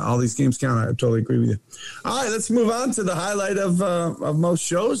bids. All these games count. I totally agree with you. All right, let's move on to the highlight of most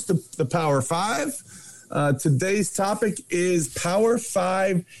shows, the Power 5. Today's topic is Power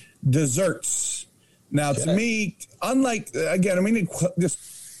 5 desserts. Now, to me, unlike, again, I'm going to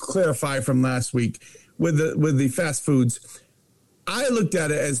just clarify from last week with the fast foods, I looked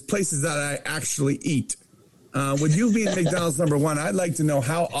at it as places that I actually eat. With you being McDonald's number 1, I'd like to know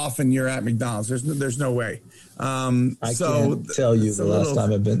how often you're at McDonald's. There's no way. I can't tell you the last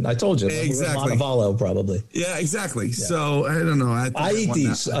time I've been. I told you. Exactly. Montevallo, probably. Yeah, exactly. Yeah. So I don't know. I eat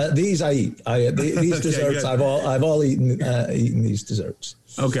these. These I eat. These okay, desserts. Good. I've all eaten these desserts.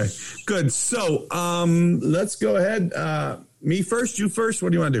 Okay, good. So let's go ahead. Me first. You first.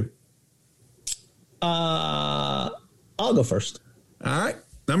 What do you want to do? I'll go first. All right.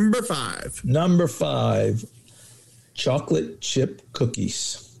 Number 5. Number 5, chocolate chip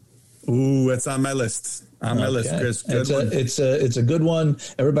cookies. Ooh, it's on my list. My list, Chris. It's a good one.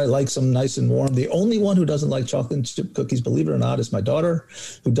 Everybody likes them nice and warm. The only one who doesn't like chocolate chip cookies, believe it or not, is my daughter,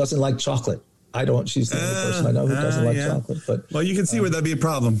 who doesn't like chocolate. I don't. She's the only person I know who doesn't like chocolate. But well, you can see where that'd be a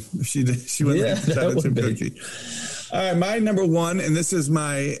problem if she would like chocolate chip cookie. All right, my number 1, and this is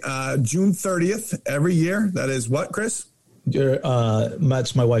my June 30th every year. That is what, Chris?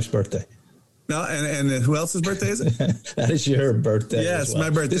 That's my wife's birthday. No, and who else's birthday is it? That is your birthday. Yes, my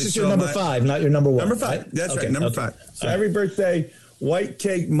birthday. This is your number 5, not your number 1. Number 5. Right? That's right. Number 5. So every birthday, white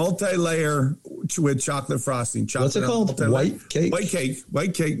cake, multi-layer with chocolate frosting. What's it called? White cake?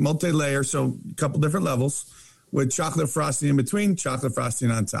 White cake, multi-layer. So a couple different levels with chocolate frosting in between, chocolate frosting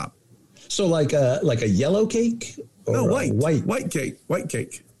on top. So like a yellow cake? Or no, white cake,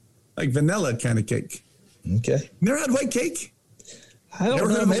 like vanilla kind of cake. Okay. Never had white cake? I don't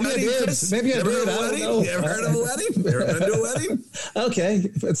know. Maybe I did. Maybe I did. I don't know. You ever heard of a wedding? Never been to a wedding? Okay.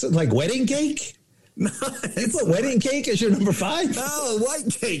 It's like wedding cake? No. You put wedding cake as your number 5? No, white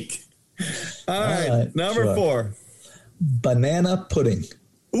cake. All right. Number 4. Banana pudding.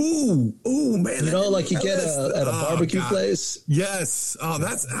 Ooh, man. You know, like you get at a barbecue place? Yes. Oh,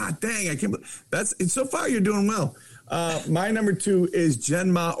 that's, dang. I can't believe it's so far you're doing well. My number 2 is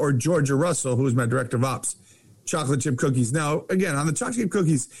Jen Ma or Georgia Russell, who is my director of ops. Chocolate chip cookies. Now, again, on the chocolate chip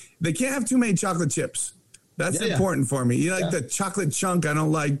cookies, they can't have too many chocolate chips. That's important for me. You know, like the chocolate chunk, I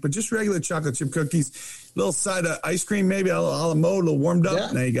don't like, but just regular chocolate chip cookies. Little side of ice cream, maybe a la mode, a little warmed up.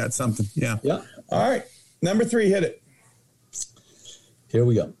 Yeah. Now you got something. Yeah. All right. Number 3, hit it. Here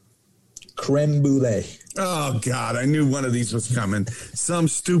we go. Creme brulee. Oh, God. I knew one of these was coming. Some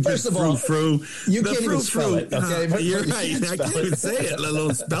stupid frou-frou. You can't even spell it, okay? You're right. I can't even say it, let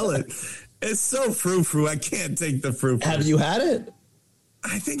alone spell it. It's so frou-frou. I can't take the frou-frou. Have you had it?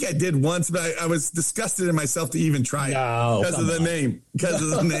 I think I did once, but I was disgusted in myself to even try it because of the name. Because of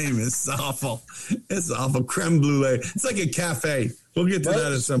the name. It's awful. It's awful. Creme brulee. It's like a cafe. We'll get to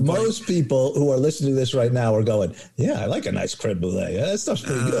that at some point. Most people who are listening to this right now are going, yeah, I like a nice creme brulee. That stuff's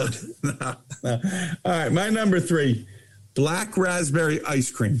pretty good. No. All right, my number 3, black raspberry ice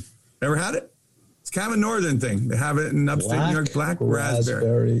cream. Ever had it? It's kind of a northern thing. They have it in upstate New York, black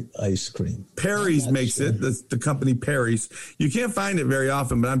raspberry ice cream. Perry's makes it. That's the company Perry's. You can't find it very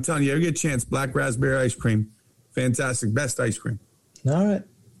often, but I'm telling you, ever get a chance, black raspberry ice cream. Fantastic. Best ice cream. All right.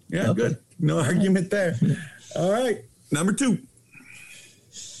 Yeah, good. No argument there. All right. Number 2.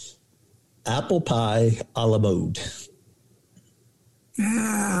 Apple pie a la mode.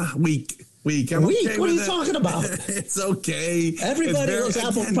 Weak. Weak? What are you talking about? It's okay. Everybody loves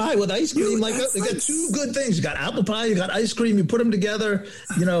apple pie with ice cream. They got 2 good things. You got apple pie, you got ice cream. You put them together.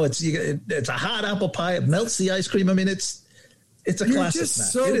 You know, it's a hot apple pie. It melts the ice cream. I mean, it's a classic. You're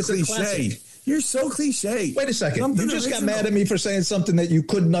just so cliche. You're so cliche. Wait a second. You just got mad at me for saying something that you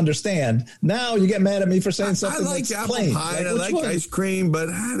couldn't understand. Now you get mad at me for saying something that's plain. I like ice cream, but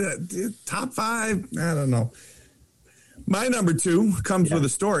top 5, I don't know. My number 2 comes with a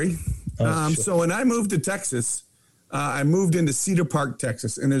story. Sure. So when I moved to Texas, I moved into Cedar Park,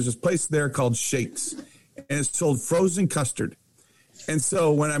 Texas, and there's this place there called Shakes, and it's sold frozen custard. And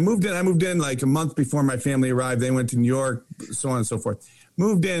so when I moved in like a month before my family arrived. They went to New York, so on and so forth.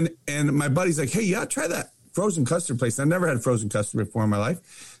 Moved in, and my buddy's like, hey, try that frozen custard place. I've never had frozen custard before in my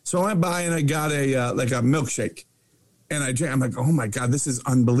life. So I went by and I got a milkshake, and I drank. I'm like, oh my God, this is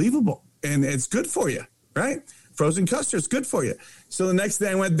unbelievable. And it's good for you, right? Frozen custard is good for you. So the next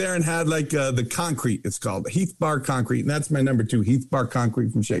day I went there and had like the concrete, it's called, the Heath Bar Concrete. And that's my number 2, Heath Bar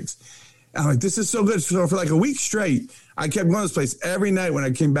Concrete from Shakes. And I'm like, this is so good. So for like a week straight, I kept going to this place every night when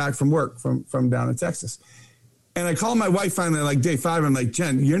I came back from work from down in Texas. And I called my wife finally like day 5. I'm like,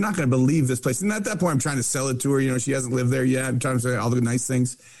 Jen, you're not going to believe this place. And at that point, I'm trying to sell it to her. You know, she hasn't lived there yet. I'm trying to say all the nice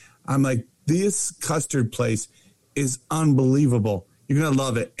things. I'm like, this custard place is unbelievable. You're going to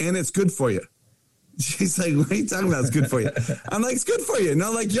love it. And it's good for you. She's like, what are you talking about? It's good for you. I'm like, it's good for you.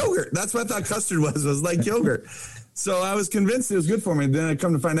 No, like yogurt. That's what I thought custard was like yogurt. So I was convinced it was good for me. And then I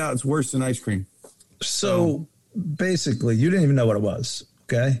come to find out it's worse than ice cream. So basically, you didn't even know what it was.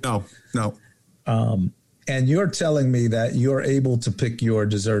 Okay. No. And you're telling me that you're able to pick your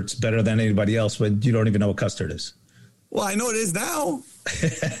desserts better than anybody else when you don't even know what custard is. Well, I know it is now.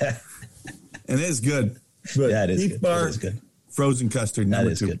 And it is good. But yeah, it is Heath good. Bar, it is good. Frozen custard,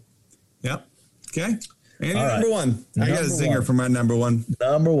 number 2. Good. Yep. Okay. And number 1. I got a zinger for my number 1.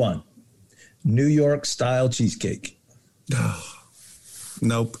 Number 1. New York style cheesecake.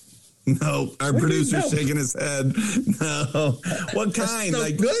 Nope. Our producer's shaking his head. No. What kind?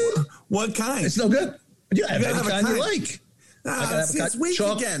 Like good? What kind? It's no good. You have any kind you like. It's weak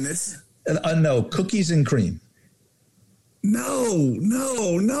again. No, cookies and cream.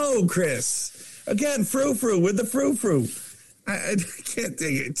 No, Chris. Again, frou-frou with the frou-frou. I can't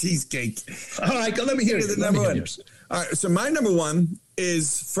take it. Cheesecake. All right, let me hear it. Number one. All right, so my number one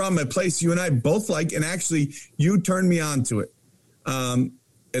is from a place you and I both like, and actually you turned me on to it.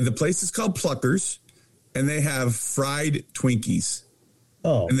 The place is called Pluckers, and they have fried Twinkies.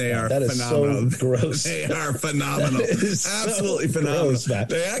 Oh, and they are that is phenomenal. So gross. They are phenomenal. Absolutely so phenomenal. Gross,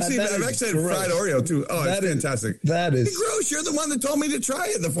 they actually, I've actually had fried Oreo too. Oh, it's fantastic. That is gross. You're the one that told me to try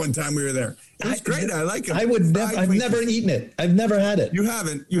it the one time we were there. It was great. I like it. I've never eaten it. I've never had it. You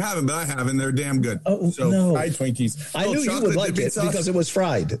haven't, but I have, and they're damn good. Oh, so no. Fried Twinkies. I knew you would like it because it was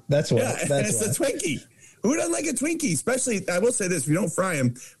fried. That's why. Yeah, it's a Twinkie. Who doesn't like a Twinkie? Especially, I will say this: if you don't fry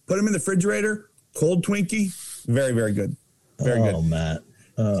them, put them in the refrigerator. Cold Twinkie, very, very good. Very good. Oh, Matt.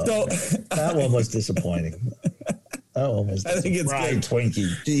 So that one was disappointing. I think it's fried Twinkie.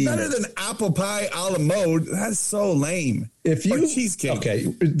 Jeez. Better than apple pie a la mode. That's so lame. If you cheesecake,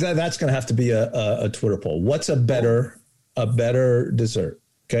 okay, that's going to have to be a Twitter poll. What's a better dessert?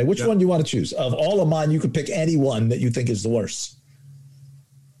 Okay, which one do you want to choose? Of all of mine, you could pick any one that you think is the worst.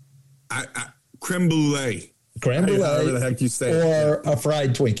 Creme brulee. However the heck you say or a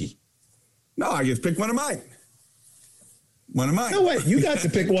fried Twinkie. No, I just pick one of mine. No, wait, you got to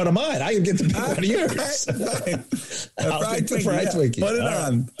pick one of mine. I get to pick one of yours. Fried Twinkie. Put it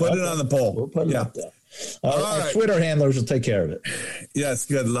on. Put it on the poll. We'll put it up there. Our Twitter handlers will take care of it. Yes,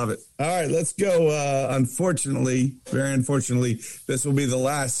 good. Love it. All right, let's go. Unfortunately, very unfortunately, this will be the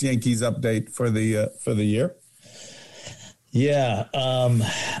last Yankees update for the year. Yeah.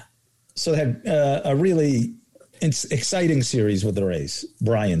 So they had a really exciting series with the Rays.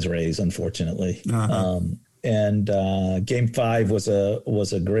 Brian's Rays, unfortunately. Uh-huh. And Game 5 was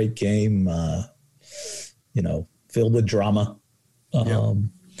a great game, filled with drama.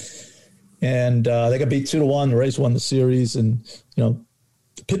 And they got beat 2-1. The Rays won the series, and the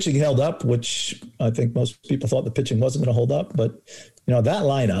pitching held up, which I think most people thought the pitching wasn't going to hold up. But that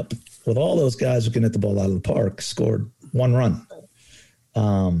lineup with all those guys who can hit the ball out of the park scored one run.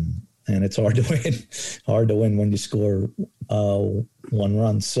 And it's hard to win when you score one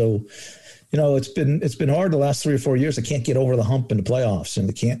run. So. It's been hard the last 3 or 4 years. They can't get over the hump in the playoffs, and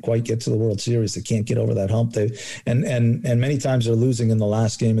they can't quite get to the World Series. They can't get over that hump. And many times they're losing in the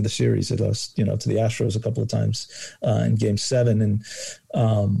last game of the series. They lost, to the Astros a couple of times in Game 7, and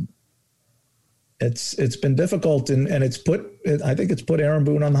it's been difficult. And I think it's put Aaron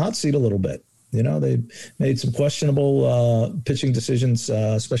Boone on the hot seat a little bit. They made some questionable pitching decisions,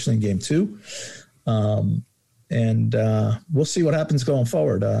 especially in Game 2. And we'll see what happens going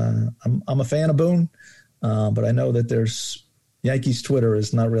forward. I'm a fan of Boone, but I know that there's Yankees Twitter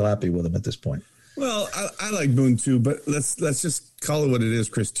is not real happy with him at this point. Well, I like Boone too, but let's just call it what it is,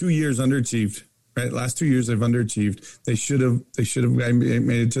 Chris. 2 years underachieved, right? Last 2 years they've underachieved. They should have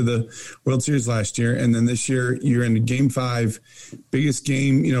made it to the World Series last year, and then this year you're in Game 5, biggest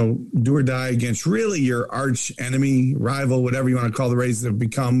game, do or die against really your arch enemy, rival, whatever you want to call the Rays that have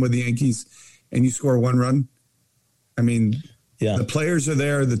become with the Yankees, and you score one run. I mean, The players are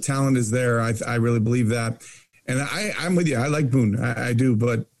there. The talent is there. I really believe that. And I'm with you. I like Boone. I do.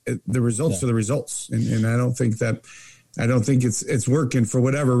 But the results are the results. And I don't think it's working for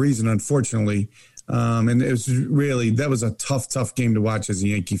whatever reason, unfortunately. And it was that was a tough game to watch as a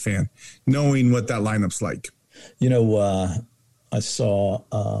Yankee fan, knowing what that lineup's like. I saw,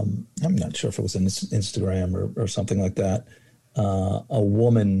 I'm not sure if it was on Instagram or something like that, a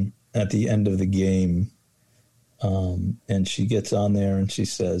woman at the end of the game. And she gets on there and she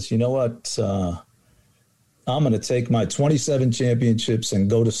says, you know what? I'm going to take my 27 championships and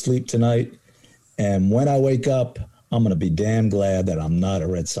go to sleep tonight. And when I wake up, I'm going to be damn glad that I'm not a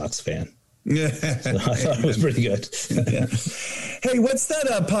Red Sox fan. Yeah. So I thought it was pretty good. Yeah. Hey, what's that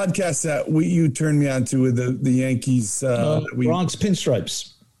podcast that you turned me on to with the Yankees? Bronx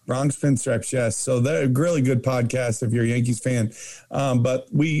Pinstripes. Bronx Pinstripes, yes. So they're a really good podcast if you're a Yankees fan. But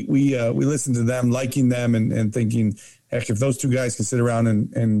we listen to them, liking them, and thinking, heck, if those two guys can sit around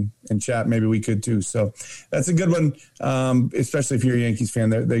and chat, maybe we could too. So that's a good one, especially if you're a Yankees fan.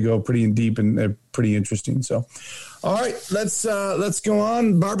 They go pretty in deep and they're pretty interesting. So, all right, let's go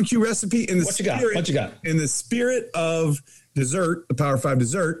on. Barbecue recipe in the What you got? In the spirit of dessert, the Power 5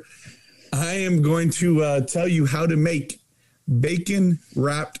 dessert, I am going to tell you how to make bacon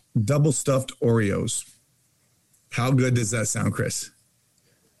wrapped double stuffed Oreos. How good does that sound, Chris?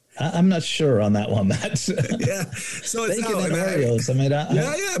 I'm not sure on that one, Matt. Yeah. So it's bacon and Oreos.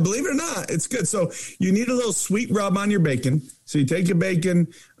 Yeah. Believe it or not, it's good. So you need a little sweet rub on your bacon. So you take your bacon,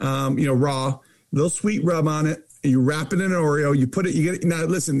 raw, little sweet rub on it, You wrap it in an Oreo. You put it. Now.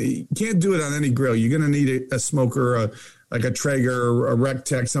 Listen, you can't do it on any grill. You're going to need a smoker, like a Traeger or a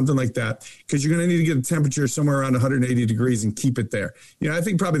Rectech, something like that, because you're going to need to get a temperature somewhere around 180 degrees and keep it there. I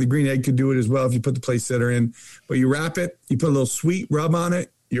think probably the green egg could do it as well if you put the place setter in. But you wrap it. You put a little sweet rub on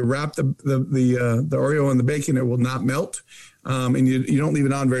it. You wrap the Oreo and the bacon. It will not melt, and you don't leave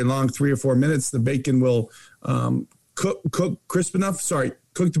it on very long, 3 or 4 minutes. The bacon will cook crisp enough. Sorry.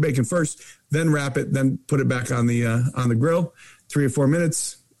 Cook the bacon first, then wrap it, then put it back on the grill. 3 or 4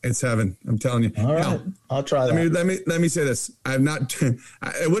 minutes, it's heaven. I'm telling you. All right, now, I'll try that. Let me say this. I would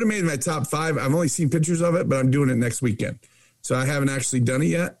have made my top 5. I've only seen pictures of it, but I'm doing it next weekend. So I haven't actually done it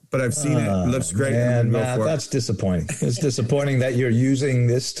yet, but I've seen it. It looks great. Man, Matt, that's disappointing. It's disappointing that you're using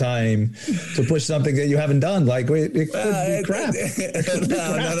this time to push something that you haven't done. Like it could be crap.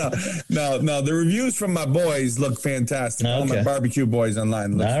 No. The reviews from my boys look fantastic. Okay. All my barbecue boys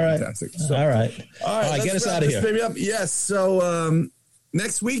online look fantastic. So, all right. Get us out of here. Baby up. Yes. So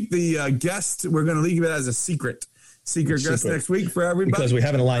next week, the guest, we're going to leave it as a secret guest next week for everybody. Because we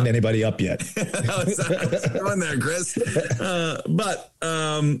haven't lined anybody up yet. Go in there, Chris. But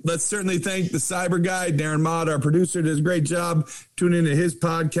let's certainly thank the cyber guy, Darren Mott, our producer, does a great job. Tune into his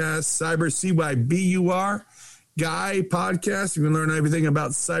podcast, Cyber, CYBUR Guy podcast. You can learn everything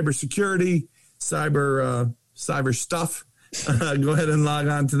about cybersecurity, cyber stuff. Go ahead and log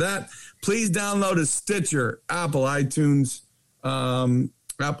on to that. Please download a Stitcher, Apple, iTunes,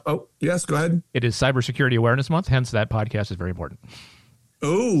 yes, go ahead. It is Cybersecurity Awareness Month, hence that podcast is very important.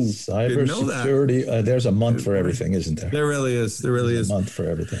 Oh, cybersecurity. There's a month for everything, isn't there? There really is. There's a month for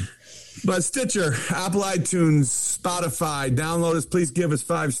everything. But Stitcher, Apple, iTunes, Spotify, download us. Please give us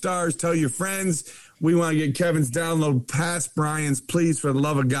 5 stars. Tell your friends. We want to get Kevin's download past Brian's. Please, for the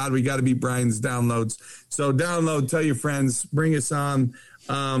love of God, we got to beat Brian's downloads. So download, tell your friends, bring us on.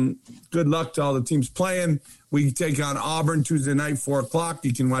 Good luck to all the teams playing. We take on Auburn Tuesday night, 4 o'clock.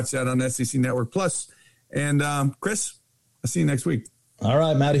 You can watch that on SEC Network Plus. And Chris, I'll see you next week. All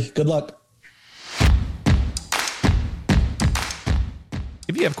right, Matty. Good luck.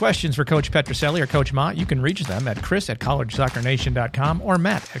 If you have questions for Coach Petrucelli or Coach Mott, you can reach them at chris@collegesoccernation.com or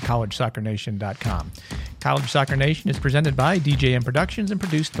matt@collegesoccernation.com. College Soccer Nation is presented by DJM Productions and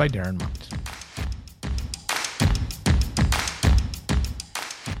produced by Darren Mott.